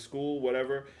club at your school,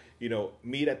 whatever,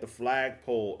 meet at the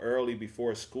flagpole early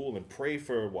before school and pray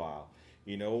for a while.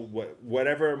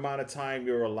 Whatever amount of time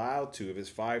you're allowed to, if it's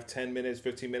 5, 10 minutes,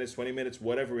 15 minutes, 20 minutes,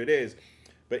 whatever it is.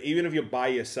 But even if you're by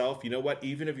yourself, you know what?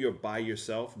 Even if you're by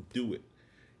yourself, do it.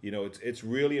 It's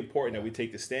really important that we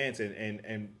take the stance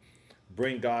and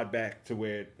bring God back to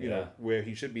where where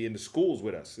He should be in the schools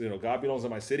with us. God belongs in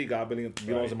my city. God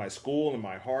belongs in my school and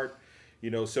my heart.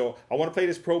 So I want to play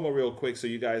this promo real quick so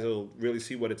you guys will really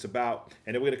see what it's about.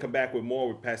 And then we're going to come back with more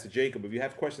with Pastor Jacob. If you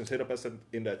have questions, hit up us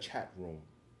in the chat room.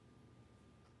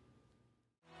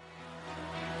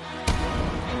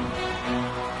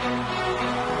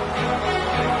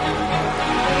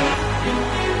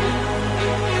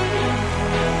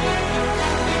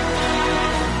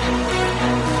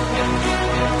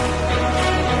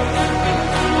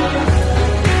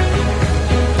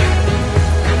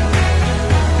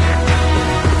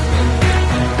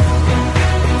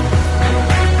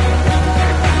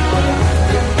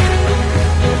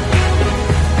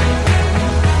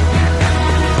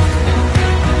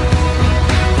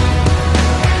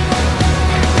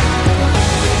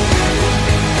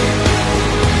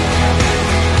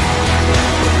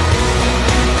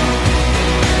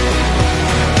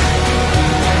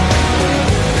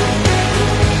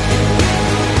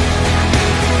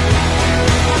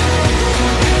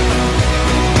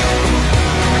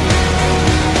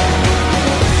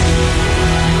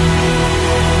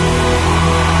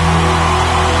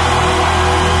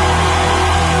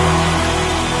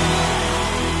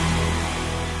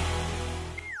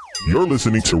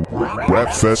 listening to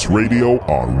Rapfest Radio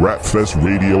on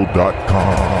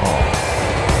rapfestradio.com.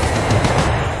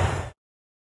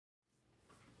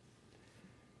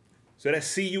 So that's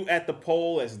See You at the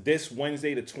Pole. That's this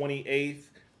Wednesday, the 28th.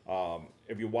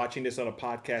 If you're watching this on a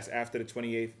podcast after the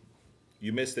 28th,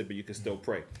 you missed it, but you can still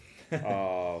pray.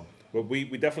 But we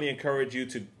definitely encourage you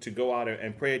to go out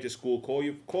and pray at your school.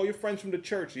 Call your friends from the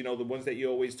church. You know, the ones that you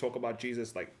always talk about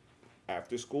Jesus, like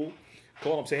after school.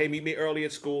 Call them. Say, hey, meet me early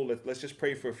at school. Let's just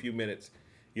pray for a few minutes.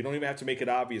 You don't even have to make it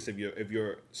obvious if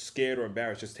you're scared or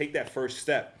embarrassed. Just take that first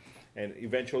step, and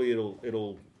eventually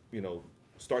it'll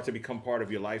start to become part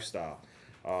of your lifestyle.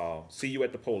 See You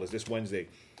at the Pole is this Wednesday.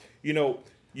 You know,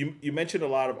 you mentioned a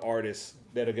lot of artists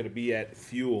that are going to be at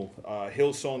Fuel,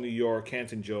 Hillsong New York,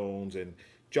 Canton Jones, and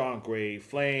John Gray,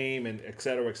 Flame, and et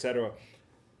cetera, et cetera.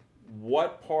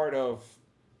 What part of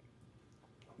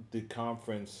the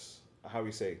conference,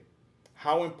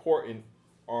 how important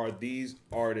are these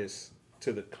artists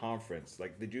to the conference?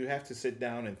 Like, did you have to sit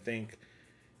down and think,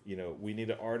 we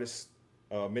need an artist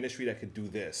ministry that could do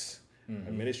this,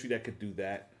 a ministry that could do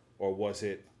that, or was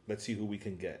it, let's see who we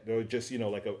can get? Or just,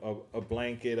 like a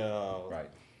blanket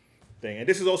thing. And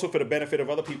this is also for the benefit of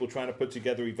other people trying to put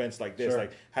together events like this. Sure.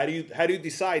 Like, how do you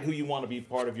decide who you want to be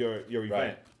part of your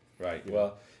event? Right.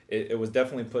 Well, it was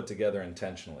definitely put together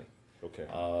intentionally. Okay.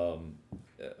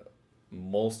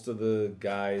 Most of the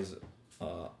guys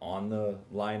on the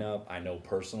lineup I know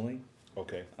personally.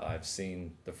 Okay. I've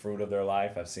seen the fruit of their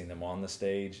life. I've seen them on the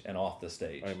stage and off the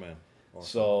stage. Amen. Awesome.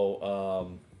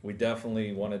 So we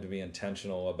definitely wanted to be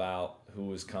intentional about who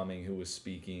was coming, who was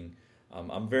speaking.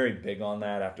 I'm very big on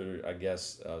that. After, I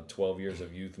guess, 12 years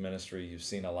of youth ministry, you've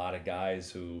seen a lot of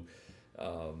guys who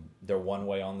they're one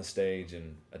way on the stage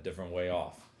and a different way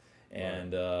off.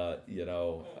 And,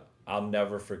 I'll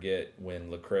never forget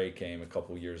when Lecrae came a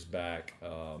couple years back.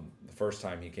 The first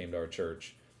time he came to our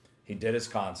church, he did his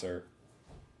concert,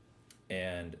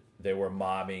 and they were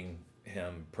mobbing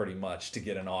him pretty much to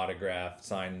get an autograph,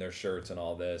 sign their shirts and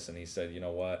all this. And he said, you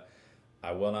know what?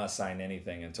 I will not sign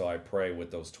anything until I pray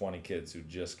with those 20 kids who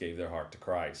just gave their heart to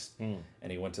Christ. And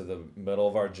he went to the middle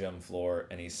of our gym floor,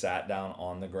 and he sat down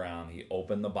on the ground. He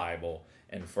opened the Bible,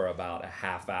 and for about a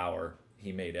half hour,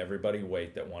 he made everybody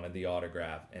wait that wanted the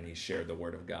autograph, and he shared the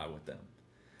word of God with them.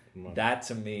 That,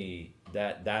 to me,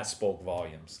 that spoke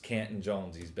volumes. Canton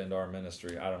Jones, he's been to our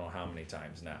ministry I don't know how many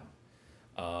times now.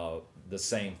 The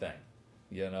same thing,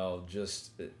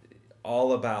 just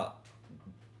all about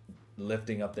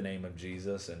lifting up the name of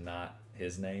Jesus and not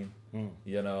his name, and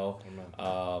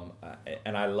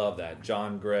I love that.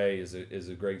 John Gray is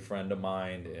a great friend of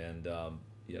mine, and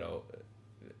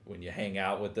when you hang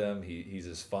out with him, he's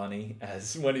as funny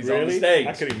as when he's on the stage.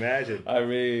 I can imagine. I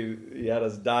mean, he had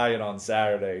us dying on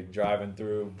Saturday driving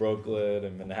through Brooklyn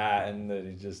and Manhattan,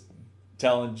 and he's just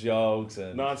telling jokes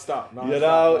and nonstop.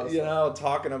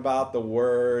 Talking about the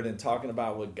word and talking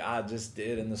about what God just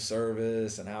did in the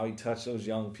service and how he touched those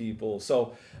young people.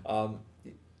 So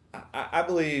I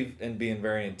believe in being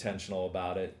very intentional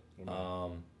about it,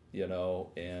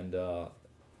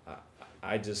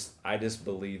 I just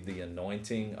believe the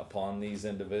anointing upon these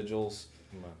individuals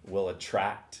will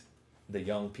attract the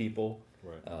young people,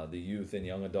 the youth and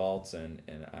young adults, and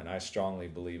I strongly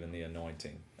believe in the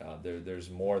anointing. There's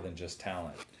more than just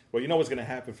talent. Well, you know what's going to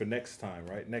happen for next time,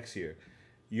 right? Next year.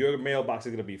 Your mailbox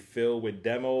is going to be filled with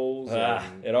demos.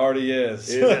 It already is.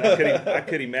 I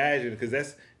could imagine,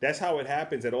 because that's how it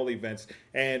happens at all events.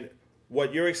 And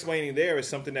what you're explaining there is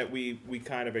something that we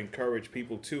kind of encourage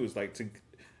people to, is like to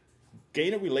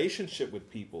gain a relationship with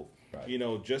people.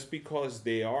 Right. Just because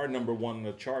they are number one in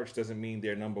the charts doesn't mean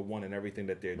they're number one in everything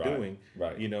that they're doing.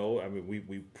 Right.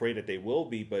 We pray that they will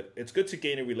be, but it's good to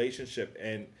gain a relationship.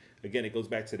 And again, it goes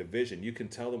back to the vision. You can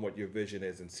tell them what your vision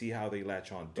is and see how they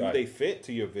latch on. Do they fit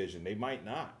to your vision? They might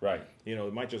not. Right. They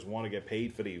might just want to get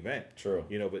paid for the event. True.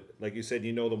 But like you said,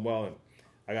 you know them well. And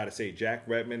I got to say, Jack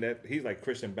Redmond, he's like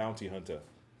Christian Bounty Hunter.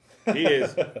 He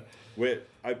is. We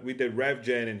did Rev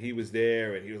Gen, and he was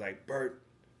there, and he was like, Bert,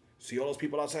 see all those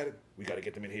people outside? We got to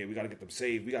get them in here. We got to get them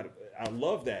saved. I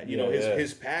love that.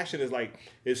 His passion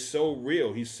is so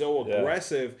real. He's so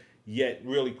aggressive, yet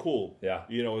really cool. Yeah.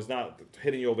 It's not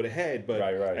hitting you over the head, but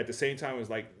at the same time,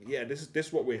 it's like,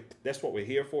 that's what we're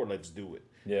here for. Let's do it.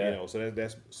 Yeah. So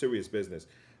that's serious business.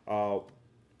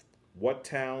 What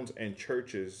towns and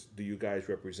churches do you guys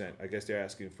represent? I guess they're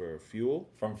asking for Fuel.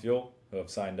 From Fuel, who have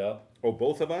signed up. Oh,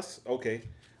 both of us? Okay.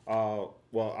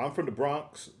 Well, I'm from the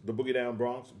Bronx, the Boogie Down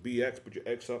Bronx, BX, put your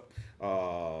X up,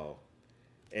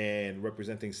 and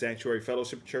representing Sanctuary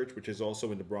Fellowship Church, which is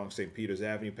also in the Bronx, St. Peter's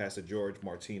Avenue, Pastor George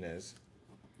Martinez.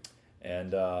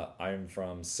 And I'm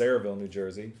from Sayreville, New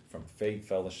Jersey, from Faith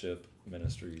Fellowship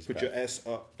Ministries. Put your S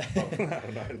up.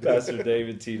 Pastor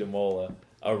David T. DeMola,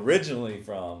 originally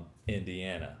from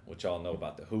Indiana, which y'all know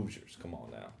about the Hoosiers. Come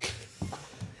on now.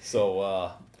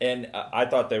 So, and I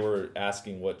thought they were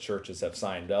asking what churches have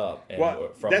signed up and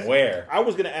from where. I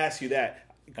was going to ask you that.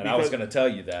 And I was going to tell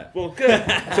you that. Well, good.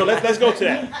 So let's go to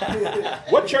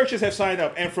that. What churches have signed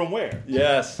up and from where?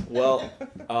 Yes. Well,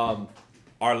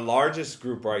 our largest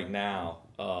group right now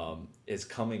is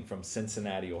coming from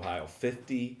Cincinnati, Ohio.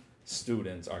 50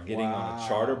 students are getting on a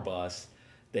charter bus.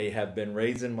 They have been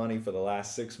raising money for the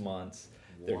last 6 months.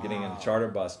 They're getting in a charter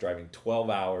bus, driving 12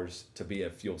 hours to be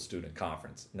at Fuel Student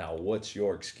Conference. Now, what's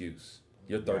your excuse?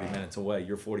 You're 30 minutes away.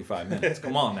 You're 45 minutes.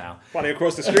 Come on now. Probably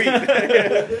across the street.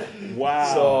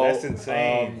 Wow, so, that's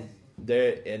insane.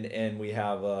 And we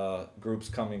have groups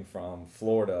coming from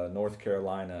Florida, North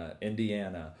Carolina,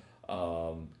 Indiana,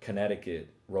 Connecticut,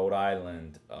 Rhode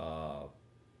Island, PA,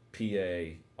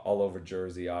 all over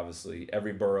Jersey, obviously.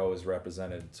 Every borough is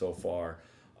represented so far.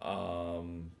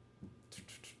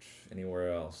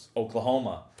 Anywhere else?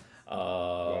 Oklahoma.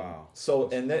 Wow. So,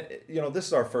 and that, this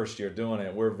is our first year doing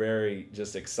it. We're very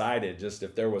just excited. Just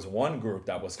if there was one group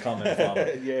that was coming from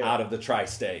out of the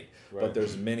tri-state, but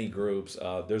there's many groups.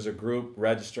 There's a group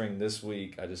registering this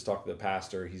week. I just talked to the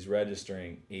pastor. He's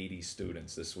registering 80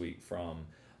 students this week from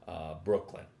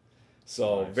Brooklyn.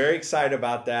 So very excited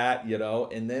about that,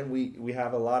 and then we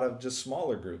have a lot of just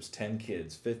smaller groups, 10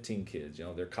 kids, 15 kids,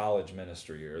 their college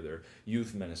ministry or their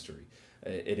youth ministry.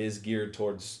 It is geared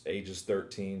towards ages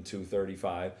 13 to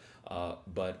 35,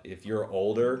 but if you're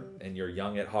older and you're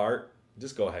young at heart,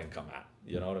 just go ahead and come out.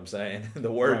 You know what I'm saying?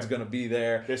 The word's going to be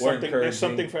there. There's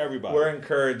something for everybody. We're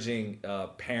encouraging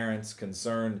parents,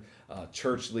 concerned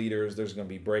church leaders. There's going to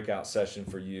be breakout session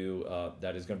for you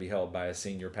that is going to be held by a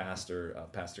senior pastor,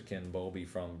 Pastor Ken Bobby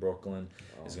from Brooklyn.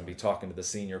 Is going to be talking to the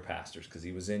senior pastors because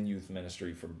he was in youth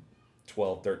ministry for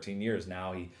 12, 13 years.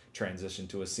 Now he transitioned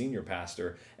to a senior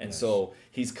pastor. And so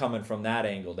he's coming from that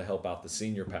angle to help out the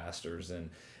senior pastors.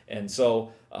 And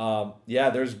so,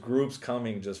 there's groups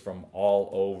coming just from all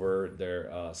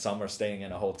over. Some are staying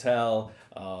in a hotel.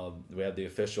 We have the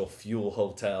official Fuel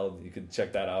Hotel. You can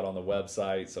check that out on the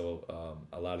website. So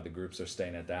a lot of the groups are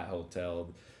staying at that hotel.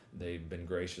 They've been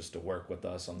gracious to work with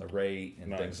us on the rate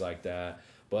and things like that.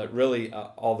 But really,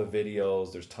 all the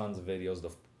videos, there's tons of videos.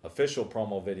 The official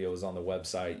promo video is on the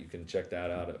website. You can check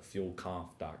that out at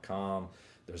fuelconf.com.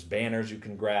 There's banners you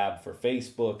can grab for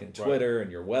Facebook and Twitter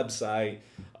and your website.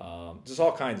 Just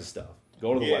all kinds of stuff.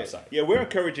 Go to the website. Yeah, we're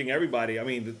encouraging everybody. I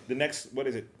mean, the next,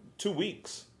 2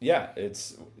 weeks? Yeah,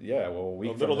 a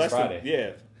week from this Friday.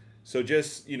 Yeah. So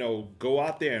just, go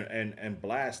out there and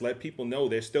blast. Let people know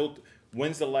there's still,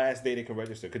 when's the last day they can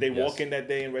register? Could they walk in that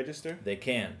day and register? They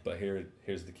can, but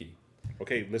here's the key.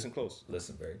 Okay, listen close.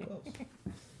 Listen very close.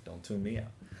 Don't tune me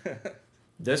out.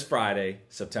 This Friday,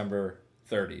 September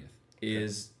 30th,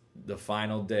 is the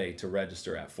final day to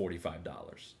register at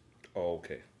 $45. Oh,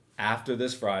 okay. After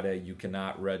this Friday, you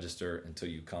cannot register until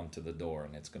you come to the door,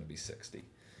 and it's going to be $60.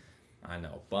 I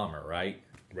know, bummer, right?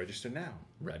 Register now.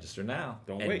 Register now.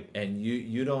 Don't wait. And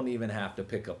you don't even have to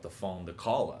pick up the phone to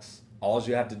call us. All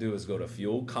you have to do is go to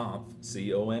fuelconf,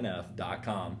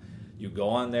 CONF.com. You go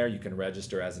on there, you can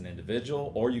register as an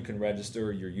individual, or you can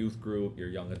register your youth group, your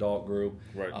young adult group,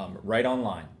 right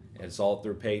online. It's all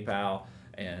through PayPal,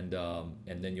 and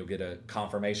then you'll get a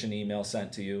confirmation email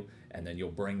sent to you, and then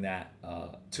you'll bring that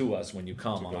to us when you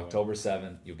come on October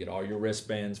 7th. You'll get all your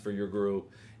wristbands for your group,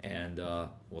 and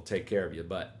we'll take care of you.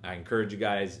 But I encourage you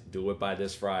guys, do it by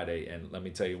this Friday. And let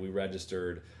me tell you, we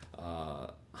registered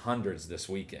hundreds this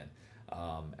weekend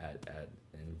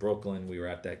in Brooklyn. We were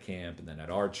at that camp, and then at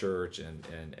our church,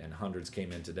 and hundreds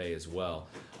came in today as well.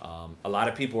 A lot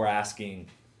of people were asking,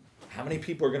 how many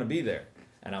people are going to be there?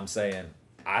 And I'm saying,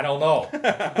 I don't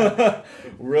know.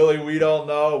 Really, we don't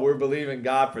know. We're believing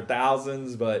God for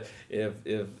thousands, but if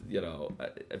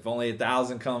only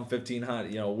 1,000 come,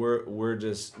 1,500,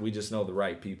 we just know the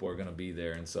right people are going to be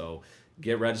there. And so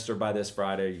get registered by this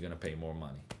Friday. You're going to pay more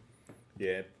money.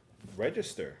 Yeah,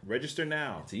 register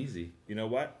now. It's easy. You know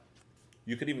what?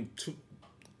 You could even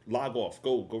log off.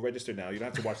 Go register now. You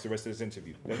don't have to watch the rest of this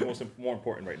interview. That's more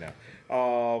important right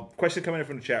now. Question coming in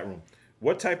from the chat room.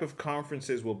 What type of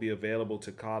conferences will be available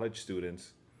to college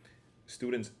students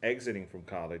exiting from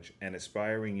college, and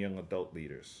aspiring young adult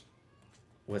leaders?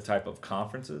 What type of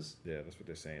conferences? Yeah, that's what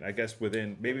they're saying. I guess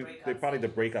within, maybe they're probably the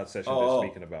breakout session they're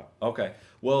speaking about. Okay.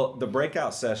 Well, the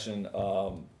breakout session,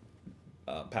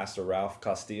 Pastor Ralph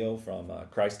Castillo from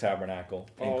Christ Tabernacle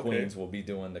in Queens will be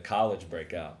doing the college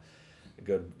breakout. A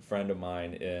good friend of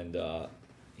mine, and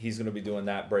he's going to be doing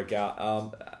that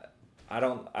breakout. I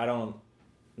don't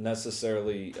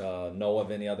necessarily know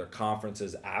of any other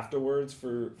conferences afterwards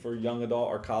for young adult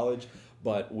or college,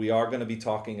 but we are going to be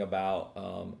talking about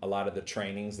a lot of the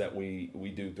trainings that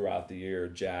we do throughout the year.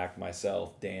 Jack,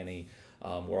 myself, Danny,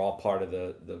 we're all part of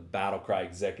the Battle Cry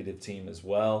executive team as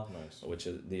well, Nice. which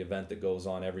is the event that goes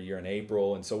on every year in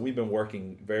April. And so we've been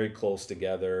working very close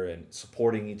together and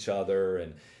supporting each other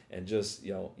and just,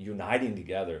 uniting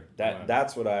together.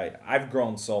 That's what I've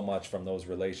grown so much from those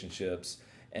relationships.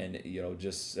 And,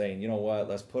 just saying, what,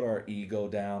 let's put our ego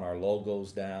down, our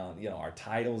logos down, our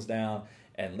titles down,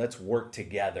 and let's work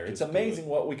together. It's amazing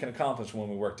what we can accomplish when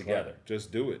we work together. Right.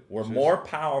 Just do it. We're more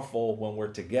powerful when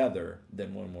we're together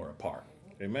than when we're apart.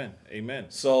 Amen. Amen.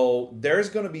 So there's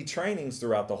going to be trainings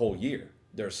throughout the whole year.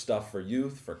 There's stuff for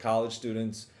youth, for college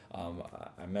students.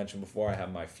 I mentioned before I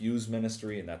have my Fuse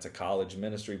ministry, and that's a college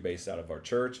ministry based out of our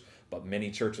church. But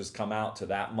many churches come out to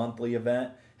that monthly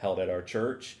event held at our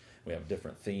church. We have a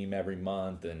different theme every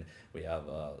month, and we have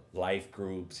life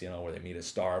groups, where they meet at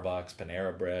Starbucks,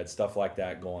 Panera Bread, stuff like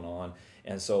that going on.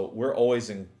 And so we're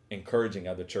always encouraging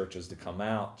other churches to come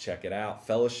out, check it out,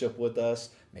 fellowship with us,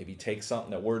 maybe take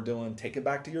something that we're doing, take it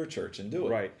back to your church and do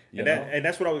it. Right. And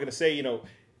that's what I was going to say.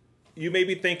 You may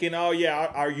be thinking, oh,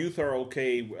 yeah, our youth are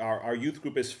okay. Our youth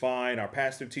group is fine. Our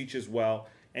pastor teaches well.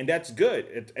 And that's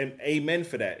good. And amen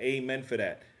for that. Amen for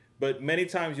that. But many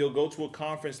times you'll go to a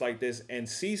conference like this and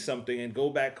see something and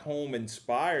go back home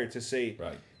inspired to say,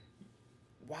 right,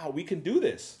 wow, we can do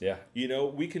this. Yeah.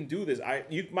 We can do this.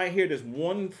 You might hear this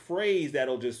one phrase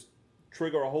that'll just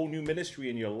trigger a whole new ministry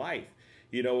in your life.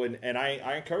 And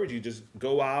I encourage you, just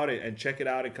go out and check it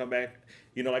out and come back.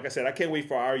 Like I said, I can't wait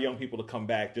for our young people to come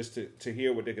back just to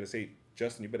hear what they're going to say.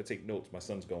 Justin, you better take notes. My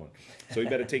son's going. So you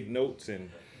better take notes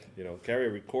and, carry a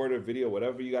recorder, video,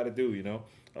 whatever you got to do,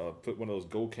 put one of those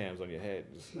Go cams on your head,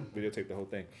 just videotape the whole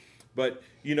thing. But,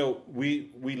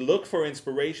 we look for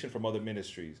inspiration from other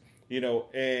ministries,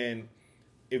 and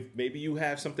if maybe you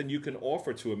have something you can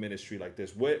offer to a ministry like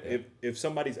this, if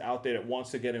somebody's out there that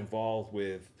wants to get involved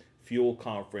with Fuel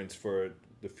Conference for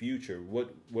the future,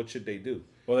 what should they do?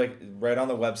 Well, right on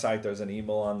the website, there's an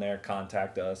email on there,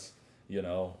 contact us,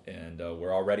 and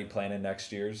we're already planning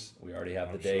next year's. We already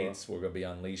have the dates. We're going to be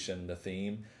unleashing the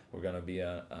theme. We're going to be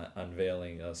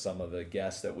unveiling some of the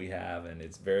guests that we have, and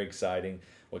it's very exciting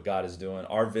what God is doing.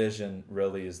 Our vision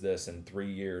really is this: in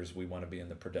 3 years, we want to be in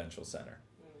the Prudential Center.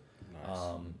 Nice.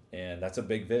 And that's a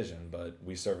big vision, but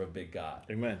we serve a big God.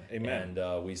 Amen. Amen.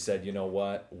 And we said, you know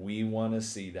what? We want to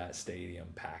see that stadium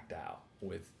packed out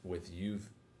with youth,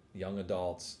 young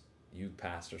adults, youth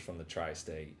pastors from the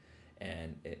tri-state,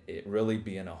 and it really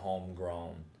being a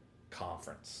homegrown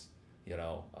conference.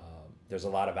 There's a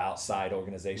lot of outside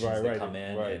organizations that come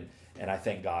in, and I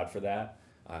thank God for that.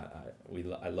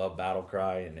 I love Battle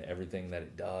Cry and everything that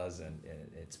it does, and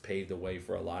it's paved the way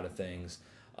for a lot of things.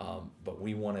 But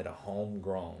we wanted a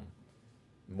homegrown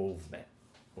movement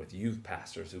with youth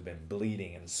pastors who've been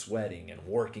bleeding and sweating and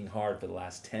working hard for the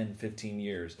last 10, 15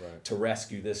 years to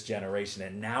rescue this generation.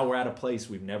 And now we're at a place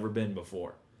we've never been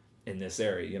before in this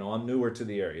area. I'm newer to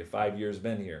the area, 5 years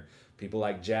been here. People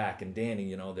like Jack and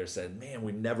Danny, they're saying, man,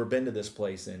 we've never been to this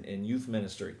place in youth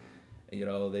ministry.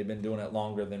 They've been doing it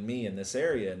longer than me in this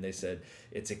area. And they said,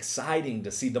 it's exciting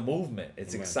to see the movement.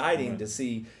 It's exciting to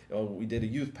see, we did a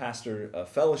youth pastor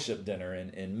fellowship dinner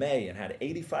in May and had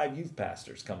 85 youth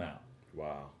pastors come out.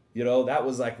 Wow. That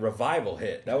was like revival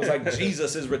hit. That was like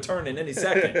Jesus is returning any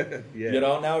second.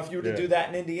 Now if you were to do that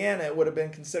in Indiana, it would have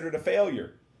been considered a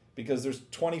failure because there's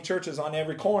 20 churches on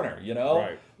every corner,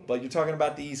 Right. But you're talking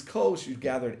about the East Coast, you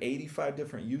gathered 85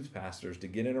 different youth pastors to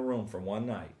get in a room for one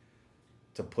night,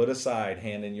 to put aside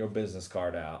handing your business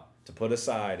card out, to put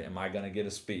aside, am I going to get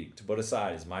to speak? To put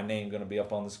aside, is my name going to be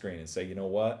up on the screen? And say, you know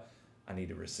what? I need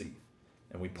to receive.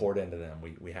 And we poured into them.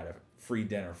 We had a free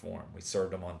dinner for them. We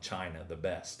served them on china, the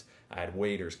best. I had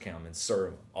waiters come and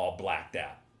serve them, all blacked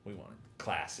out. We wanted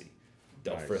classy,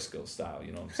 Del Frisco style,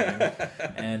 you know what I'm saying?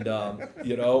 And,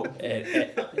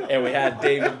 and we had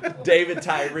David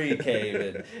Tyree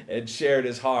came and shared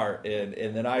his heart.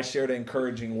 And then I shared an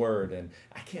encouraging word. And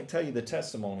I can't tell you the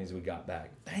testimonies we got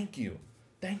back. Thank you.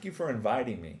 Thank you for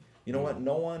inviting me. You know what?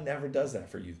 No one ever does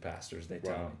that for youth pastors, they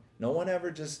tell me. No one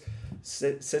ever just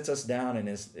sits us down and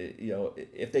is,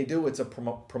 if they do, it's a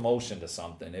promotion to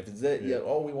something. If it's,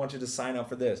 we want you to sign up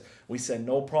for this. We said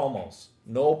no promos.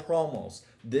 No promos.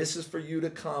 This is for you to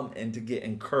come and to get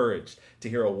encouraged, to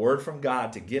hear a word from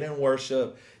God, to get in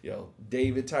worship.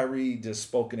 David Tyree just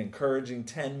spoke an encouraging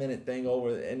 10-minute thing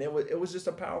over, and it was just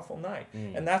a powerful night.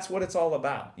 And that's what it's all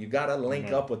about. You got to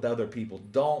link up with other people.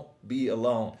 Don't be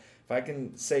alone. If if I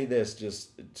can say this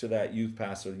just to that youth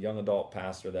pastor, young adult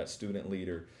pastor, that student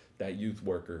leader, that youth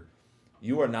worker,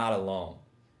 you are not alone.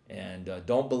 And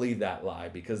don't believe that lie,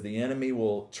 because the enemy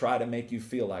will try to make you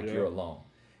feel like you're alone.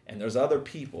 And there's other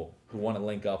people who want to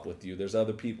link up with you. There's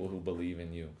other people who believe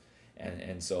in you.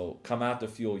 And so come out to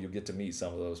Fuel. You'll get to meet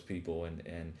some of those people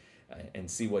and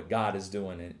see what God is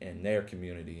doing in their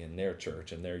community, in their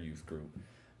church, in their youth group.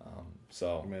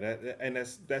 Man,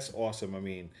 that's awesome. I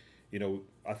mean,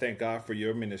 I thank God for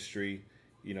your ministry.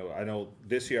 I know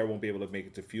this year I won't be able to make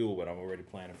it to Fuel, but I'm already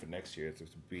planning for next year to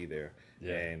be there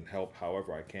and help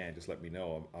however I can. Just let me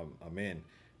know. I'm in.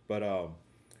 But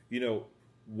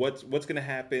what's going to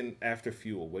happen after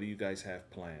Fuel? What do you guys have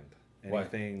planned?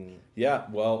 Anything? Yeah,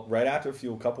 well, right after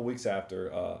Fuel, a couple weeks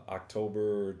after,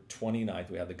 October 29th,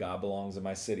 we had the God Belongs in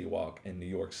My City walk in New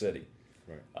York City.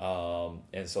 Right.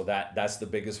 And so that's the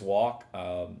biggest walk.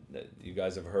 You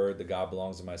guys have heard the God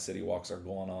Belongs in My City walks are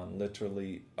going on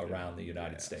literally around the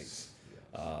United States.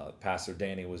 Yes. Pastor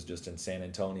Danny was just in San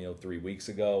Antonio 3 weeks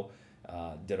ago.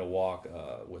 Did a walk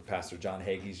with Pastor John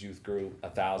Hagee's youth group.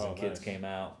 1,000 kids came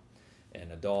out,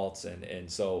 and adults, and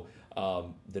so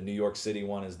the New York City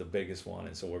one is the biggest one,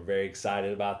 and so we're very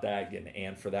excited about that, getting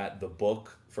amped for that. The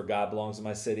book for God Belongs in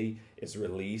My City is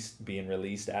being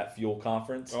released at Fuel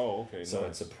Conference. Oh, okay. So nice.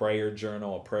 It's a prayer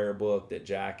journal, a prayer book that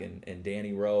Jack and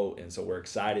Danny wrote, and so we're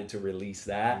excited to release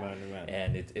that. Amen.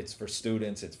 And it's for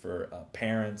students, it's for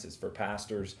parents, it's for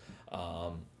pastors,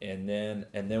 and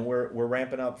then we're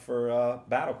ramping up for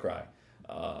Battle Cry.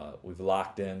 We've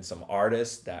locked in some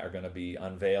artists that are going to be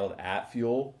unveiled at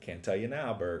Fuel. Can't tell you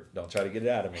now, Bert. Don't try to get it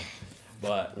out of me.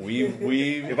 But we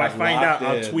if I find out,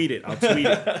 I'll tweet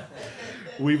it.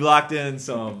 We've locked in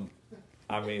some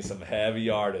heavy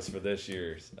artists for this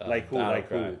year's. Like who? Like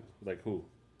who?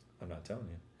 I'm not telling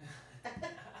you.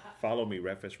 Follow me,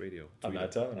 RapFest Radio. I'm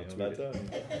not telling you.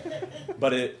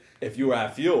 But if you were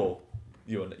at Fuel,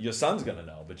 your son's going to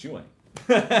know, but you ain't.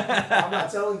 I'm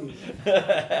not telling you.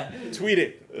 Tweet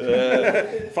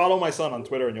it. Follow my son on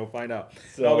Twitter and you'll find out.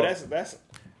 So, no, but that's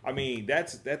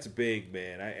big,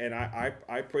 man.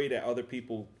 I pray that other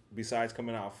people besides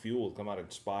coming out Fuel come out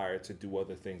inspired to do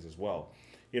other things as well.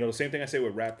 The same thing I say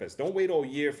with RapFest. Don't wait all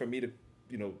year for me to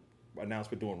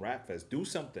announce we're doing RapFest. Do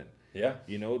something. Yeah.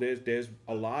 There's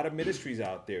a lot of ministries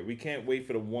out there. We can't wait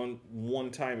for the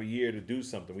one time a year to do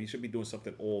something. We should be doing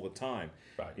something all the time.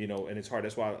 Right. And it's hard.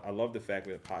 That's why I love the fact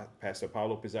that Pastor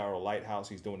Paulo Pizarro Lighthouse,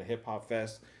 he's doing a hip hop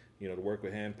fest, to work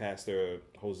with him. Pastor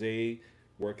Jose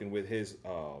working with his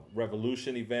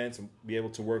Revolution events and be able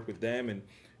to work with them. And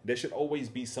there should always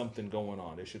be something going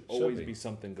on. There should always be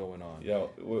something going on.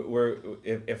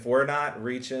 If we're not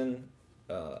reaching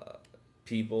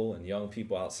people and young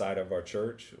people outside of our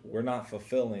church, we're not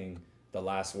fulfilling the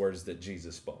last words that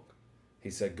Jesus spoke. He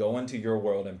said, go into your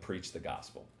world and preach the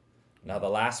gospel. Now, the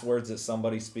last words that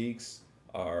somebody speaks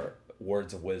are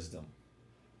words of wisdom,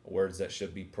 words that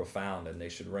should be profound and they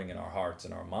should ring in our hearts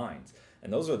and our minds.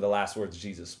 And those are the last words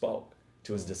Jesus spoke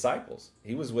to his disciples.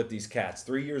 He was with these cats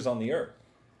 3 years on the earth.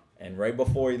 And right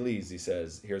before he leaves, he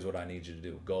says, here's what I need you to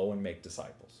do. Go and make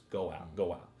disciples. Go out.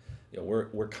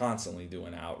 We're constantly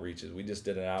doing outreaches. We just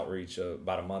did an outreach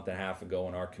about a month and a half ago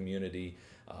in our community.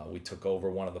 We took over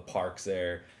one of the parks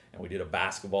there, and we did a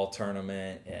basketball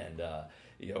tournament, and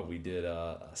we did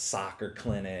a soccer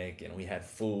clinic, and we had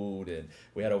food, and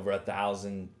we had over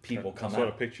 1,000 people come out. I saw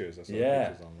the pictures. Pictures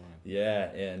online.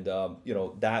 Yeah, and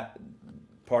that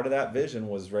part of that vision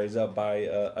was raised up by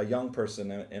a young person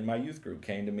in my youth group.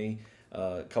 Came to me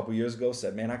a couple years ago,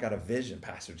 said, "Man, I got a vision,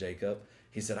 Pastor Jacob."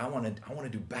 He said, I want to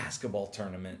do basketball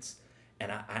tournaments,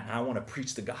 and I want to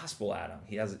preach the gospel at him.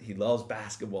 He loves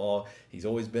basketball. He's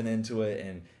always been into it.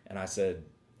 And I said,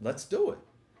 let's do it.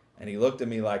 And he looked at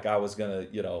me like I was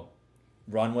going to,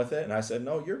 run with it. And I said,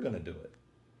 no, you're going to do it.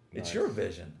 It's Nice. your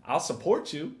vision. I'll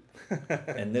support you.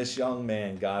 And this young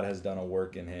man, God has done a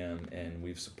work in him, and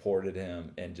we've supported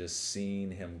him and just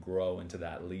seen him grow into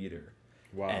that leader.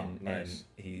 Wow, And nice.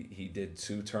 he did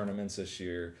 2 tournaments this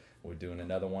year. We're doing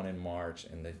another one in March,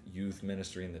 and the youth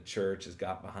ministry and the church has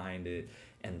got behind it,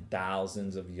 and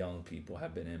thousands of young people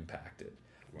have been impacted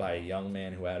by a young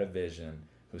man who had a vision,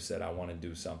 who said, I want to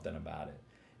do something about it.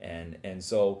 And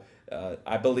so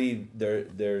I believe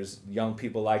there's young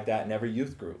people like that in every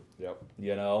youth group. Yep.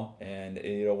 And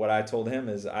what I told him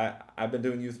is I've been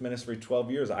doing youth ministry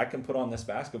 12 years. I can put on this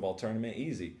basketball tournament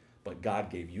easy, but God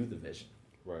gave you the vision.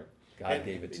 Right. God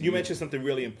gave it to you. You mentioned something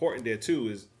really important there too.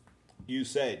 Is you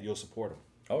said you'll support them.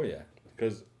 Oh yeah.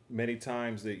 Because many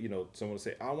times that someone will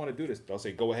say, I want to do this. They'll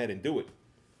say, go ahead and do it.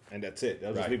 and that's it.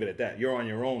 I'll just Right. leave it at that. You're on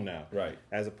your own now, Right.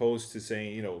 As opposed to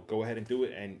saying, you know, go ahead and do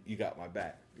it, and you got my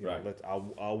back. You know, Right.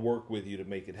 I'll work with you to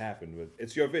make it happen. But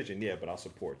it's your vision, yeah, but I'll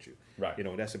support you. Right. You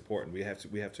know, that's important. We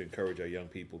have to encourage our young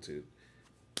people to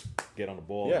get on the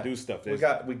ball and do stuff. We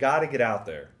got to get out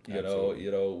there.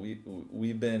 Absolutely.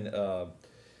 We've been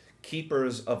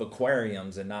keepers of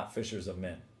aquariums and not fishers of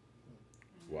men.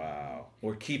 Wow.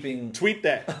 We're keeping. Tweet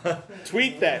that.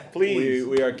 Tweet that, please.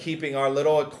 We are keeping our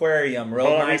little aquarium real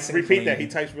Hold on, nice and repeat clean. that. He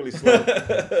types really slow.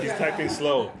 He's typing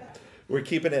slow. We're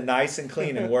keeping it nice and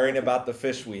clean and worrying about the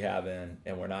fish we have in,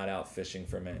 and we're not out fishing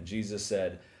for men. Jesus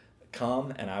said,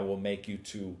 "Come, and I will make you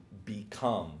to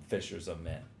become fishers of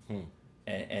men."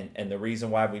 And the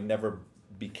reason why we never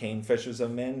became fishers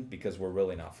of men, because we're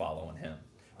really not following him.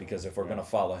 Because if we're going to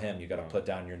follow him, you got to put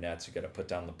down your nets, you got to put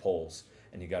down the poles,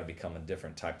 and you got to become a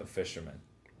different type of fisherman.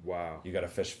 Wow. You got to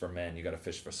fish for men. You got to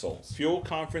fish for souls. Fuel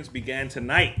conference began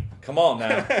tonight. Come on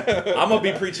now. I'm going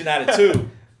to be preaching at it too.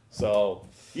 So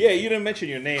Yeah, you didn't mention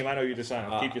your name. I know you're just trying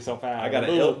to keep yourself out. I got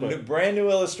of the loop, but- a brand new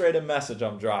illustrated message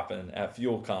I'm dropping at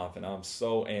Fuel Conf, and I'm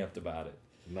so amped about it.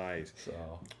 Nice.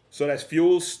 So So that's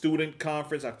Fuel Student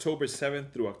Conference, October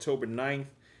 7th through October 9th.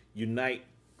 Unite,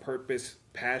 Purpose,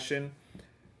 Passion.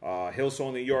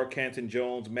 Hillsong New York, Canton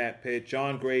Jones, Matt Pitt,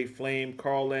 John Gray, Flame,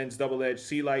 Carl Lenz, Double Edge,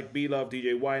 Sea Light, B Love,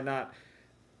 DJ Why Not,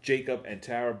 Jacob and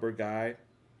Tara Burgai,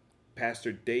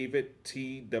 Pastor David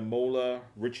T. Demola,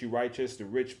 Richie Righteous, the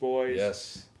Rich Boys.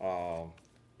 yes,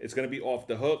 It's going to be off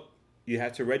the hook. You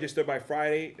have to register by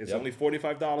Friday. It's Yep. only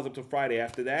 $45 up to Friday.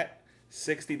 After that,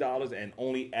 $60 and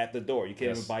only at the door. You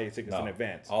can't even buy your tickets in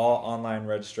advance. All online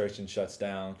registration shuts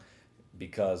down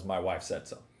because my wife said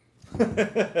so.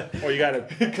 Or you got to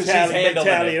she's tally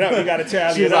handling it up. You got to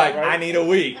tally She's it like, up, right? I need a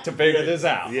week to figure this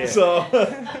out. Yeah. So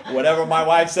whatever my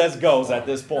wife says goes at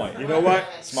this point. You know what?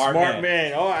 Smart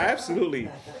man. Oh, absolutely.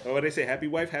 Oh, what they say, happy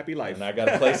wife, happy life. And I got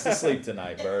a place to sleep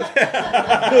tonight, Bird.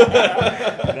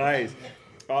 Nice.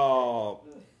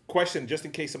 Question, just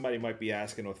in case somebody might be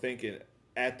asking or thinking,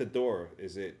 at the door,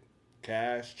 is it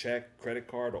cash, check, credit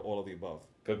card, or all of the above?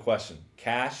 Good question.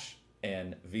 Cash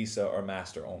and Visa or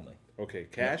Master only. Okay,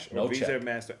 cash No or Visa check. or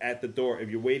Master at the door. If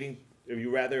you're waiting, if you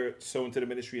rather sow into the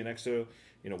ministry an extra,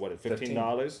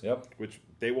 $15, Yep. which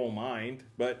they won't mind,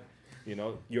 but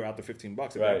you're out the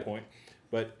 $15 at Right. that point.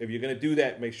 But if you're gonna do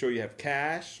that, make sure you have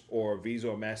cash or Visa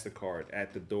or Mastercard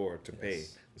at the door to pay.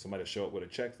 Somebody show up with a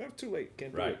check. That's too late.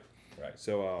 Can't do Right. it. Right.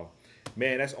 So,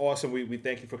 man, that's awesome. We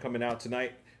thank you for coming out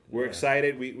tonight. We're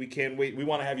excited. We can't wait. We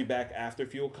want to have you back after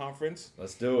Fuel Conference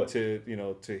Let's do it.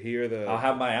 to hear the. I'll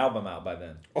have my album out by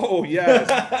then. Oh yes,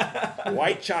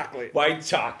 white chocolate. White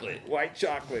chocolate. White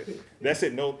chocolate. That's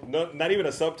it. No, not even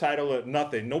a subtitle or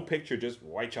nothing. No picture. Just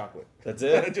white chocolate. That's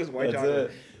it. Just white That's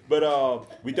chocolate. it.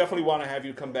 But we definitely want to have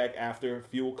you come back after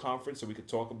Fuel Conference so we could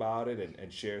talk about it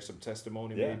and share some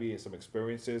testimony maybe and some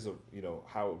experiences of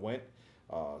how it went.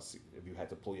 See if you had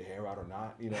to pull your hair out or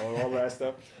not, all that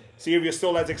stuff. See if you're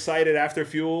still as excited after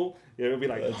Fuel. It'll be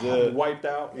like wiped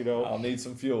out, I'll need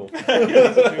some fuel.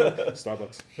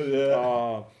 Starbucks.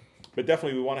 Yeah. But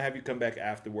definitely we want to have you come back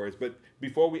afterwards. But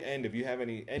before we end, if you have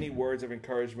any words of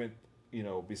encouragement,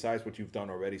 besides what you've done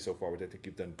already so far, which I think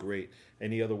you've done great,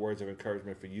 any other words of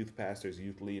encouragement for youth pastors,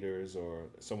 youth leaders, or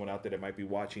someone out there that might be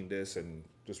watching this and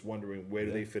just wondering where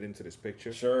do they fit into this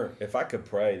picture? Sure. If I could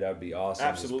pray, that would be awesome.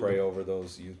 Absolutely. Just pray over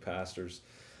those youth pastors.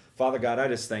 Father God, I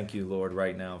just thank you, Lord,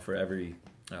 right now for every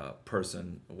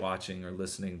person watching or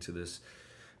listening to this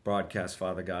broadcast,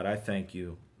 Father God. I thank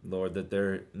you, Lord, that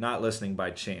they're not listening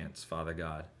by chance, Father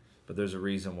God, but there's a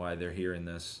reason why they're hearing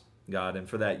this, God. And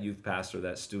for that youth pastor,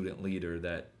 that student leader,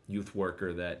 that youth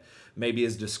worker that maybe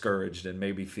is discouraged and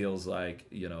maybe feels like,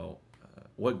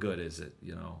 what good is it?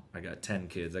 I got 10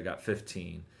 kids, I got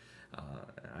 15.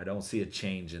 I don't see a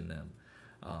change in them.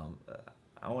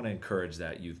 I want to encourage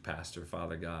that youth pastor,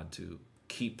 Father God, to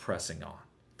keep pressing on,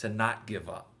 to not give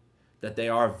up, that they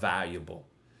are valuable,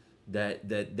 that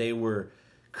they were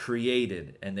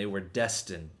created and they were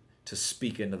destined to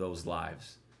speak into those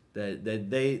lives, that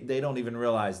they don't even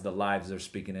realize the lives they're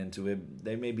speaking into.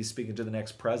 They may be speaking to the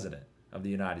next president of the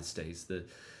United States.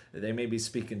 They may be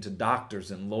speaking to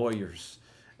doctors and lawyers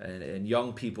and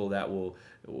young people that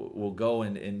will go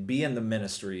and be in the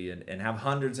ministry and have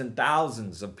hundreds and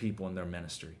thousands of people in their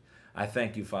ministry. I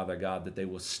thank you, Father God, that they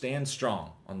will stand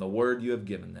strong on the word you have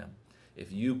given them.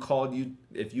 If you called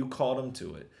them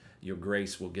to it, your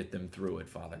grace will get them through it,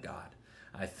 Father God.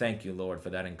 I thank you, Lord, for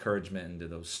that encouragement into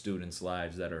those students'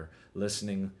 lives that are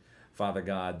listening, Father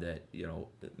God, that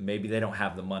maybe they don't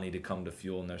have the money to come to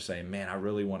Fuel and they're saying, man, I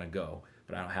really want to go,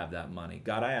 but I don't have that money.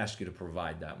 God, I ask you to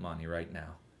provide that money right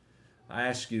now. I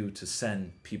ask you to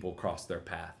send people across their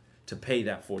path. to pay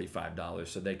that $45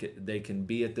 so they can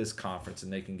be at this conference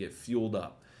and they can get fueled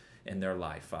up in their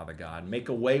life, Father God. Make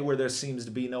a way where there seems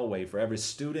to be no way for every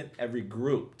student, every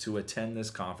group to attend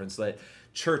this conference. Let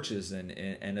churches and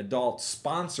adults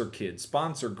sponsor kids,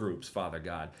 sponsor groups, Father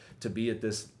God, to be at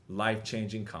this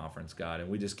life-changing conference, God. And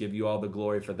we just give you all the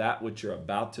glory for that which you're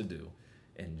about to do.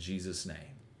 In Jesus' name,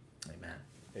 amen.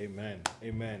 Amen.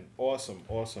 Amen. Awesome.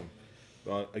 Awesome.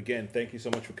 Again, thank you so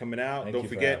much for coming out. Thank Don't you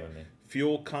for forget having me.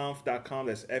 fuelconf.com.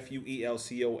 That's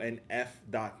FUELCONF.com.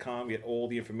 Get all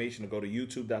the information, or go to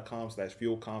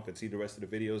youtube.com/fuelconf and see the rest of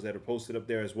the videos that are posted up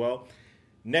there as well.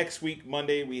 Next week,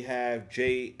 Monday, we have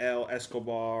J.L.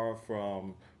 Escobar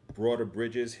from Broader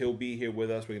Bridges. He'll be here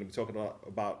with us. We're going to be talking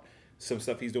about some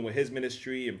stuff he's doing with his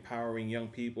ministry, empowering young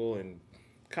people, and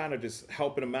kind of just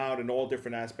helping them out in all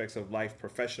different aspects of life,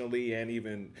 professionally and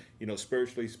even,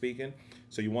 spiritually speaking.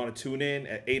 So you want to tune in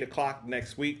at 8 o'clock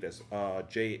next week. That's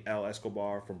J.L.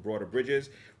 Escobar from Broader Bridges.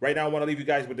 Right now, I want to leave you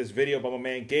guys with this video by my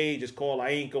man Gage. It's called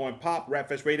I Ain't Going Pop.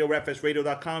 Rapfest Radio,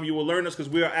 rapfestradio.com. You will learn us because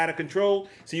we are out of control.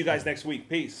 See you guys next week.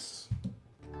 Peace.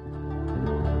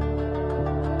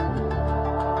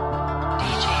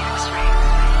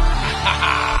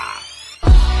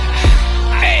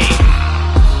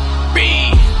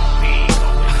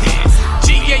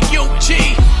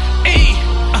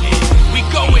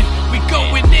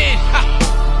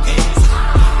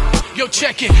 Yo,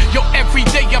 check it. Yo, every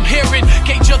day I'm hearing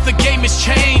gauge of the game has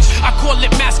changed. I call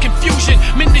it mass confusion,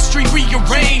 ministry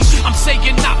rearranged. I'm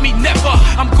saying not me, never.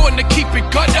 I'm going to keep it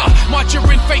gutter.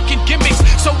 Margarine faking gimmicks,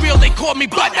 so real they call me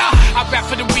butter. I rap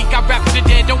for the weak, I rap for the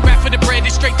dead. Don't rap for the bread,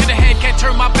 it's straight to the head. Can't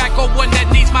turn my back on one that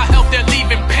needs my help, they're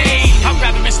leaving pain. I'd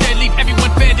rather instead leave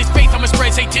everyone fed. This faith I'ma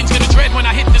spread, Satan's gonna dread when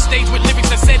I hit the stage with lyrics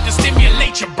I said to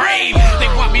stimulate your brain. They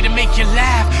want me to make you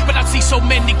laugh, but I see so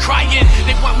many crying.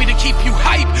 They want me to keep you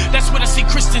hype, that's what I see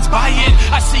Christians buying.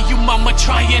 I see you mama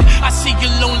trying, I see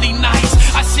your lonely nights.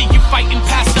 I see you fighting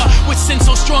pastor with sin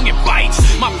so strong it bites.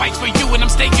 My fight's for you and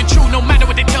I'm staying true no matter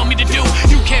what they tell me to do.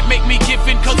 You can't make me give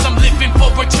in cause I'm living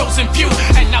for a chosen few.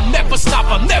 And I'll never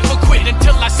stop, I'll never quit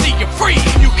until I see you free.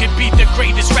 You can be the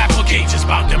greatest rapper, Gage is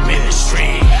about the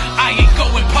ministry. I ain't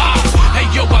going pop, hey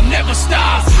yo I'll never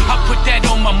stop. I put that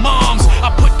on my moms,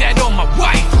 I put that on my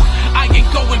wife. I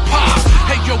ain't going pop,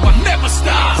 hey yo I'll never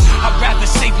stop. I'd rather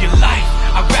save your life,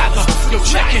 I'd rather, yo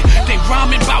check it. They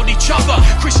rhyming about each other,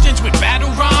 Christians with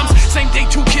battle rhymes. Same day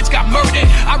 2 kids got murdered,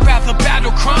 I'd rather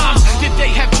battle crimes. Did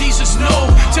they have Jesus? No,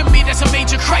 to me that's a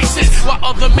major crisis. While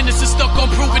other ministers stuck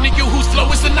on proving to you whose flow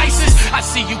is the nicest. I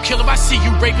see you killer, I see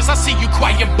you rapist, I see you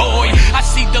quiet boy. I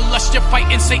see the lust you're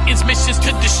fighting, Satan's missions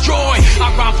to destroy.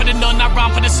 I rhyme for the nun, I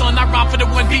rhyme for the son, I rhyme for the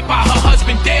one beat by her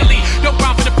husband daily. Don't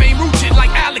rhyme for the fame rooted like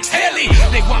Alex Haley.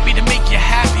 They want me to make you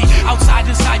happy, outside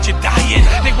inside you're dying.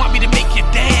 They want me to make you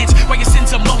dance while your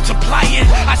sins are multiplying.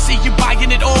 I see you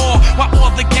buying it all while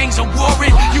all the gangs are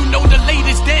warring. You know the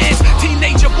latest dance,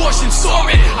 teenage abortion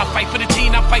soaring. I fight for the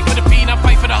teen, I fight for the fiend, I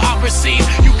fight for the opera scene.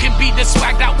 You can be the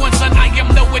swagged out one, son, I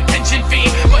am no attention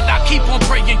fiend. But I keep on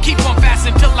praying, keep on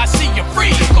fasting till I see you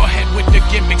free. Go ahead with the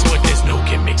gimmicks, but there's no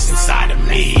gimmicks inside of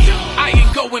me. I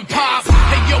ain't going pop,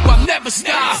 hey yo I'll never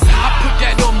stop. I put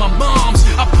that on my moms,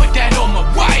 I put that on my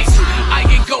wife. I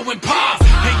ain't going pop,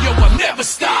 hey yo I'll never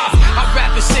stop. I'd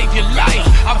rather save your life,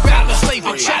 I'd rather slave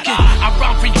a chicken. I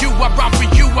rhyme for you, I rhyme for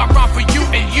you, I rhyme for you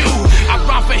and you. I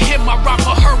rhyme for him, I rhyme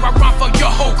for her, I rhyme for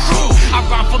your whole crew. I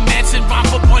rhyme for Manson, rhyme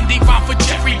for Bundy, rhyme for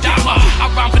Jeffrey Dahmer. I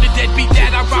rhyme for the deadbeat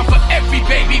dad, I rhyme for every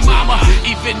baby mama.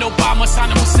 Even Obama,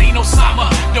 Saddam Hussein, Osama.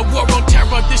 The war on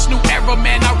terror, this new era,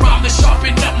 man, I rhyme to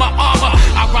sharpen up my armor.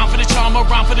 I rhyme for the charmer,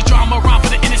 rhyme for the drama, rhyme for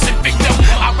the innocent victim.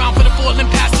 I rhyme for the fallen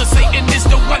pastor, Satan is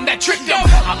the one that tricked them.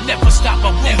 I'll never stop,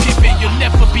 I won't give in, you'll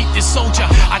never beat this soldier.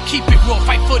 I keep it raw,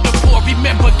 fight for the poor,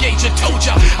 remember Gage, I told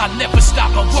ya. I'll never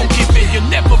stop, I won't give in,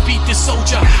 you'll never beat this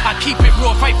soldier. I keep it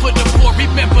raw, fight for the poor,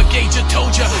 remember Gage, I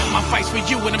told ya. My fight's for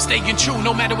you and I'm staying true,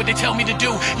 no matter what they tell me to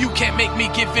do. You can't make me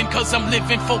give in cause I'm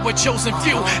living for a chosen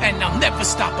few. And I'll never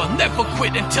stop, I'll never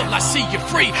quit until I see you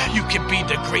free. You can be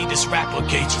the greatest rapper,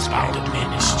 Gage is about the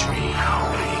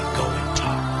ministry.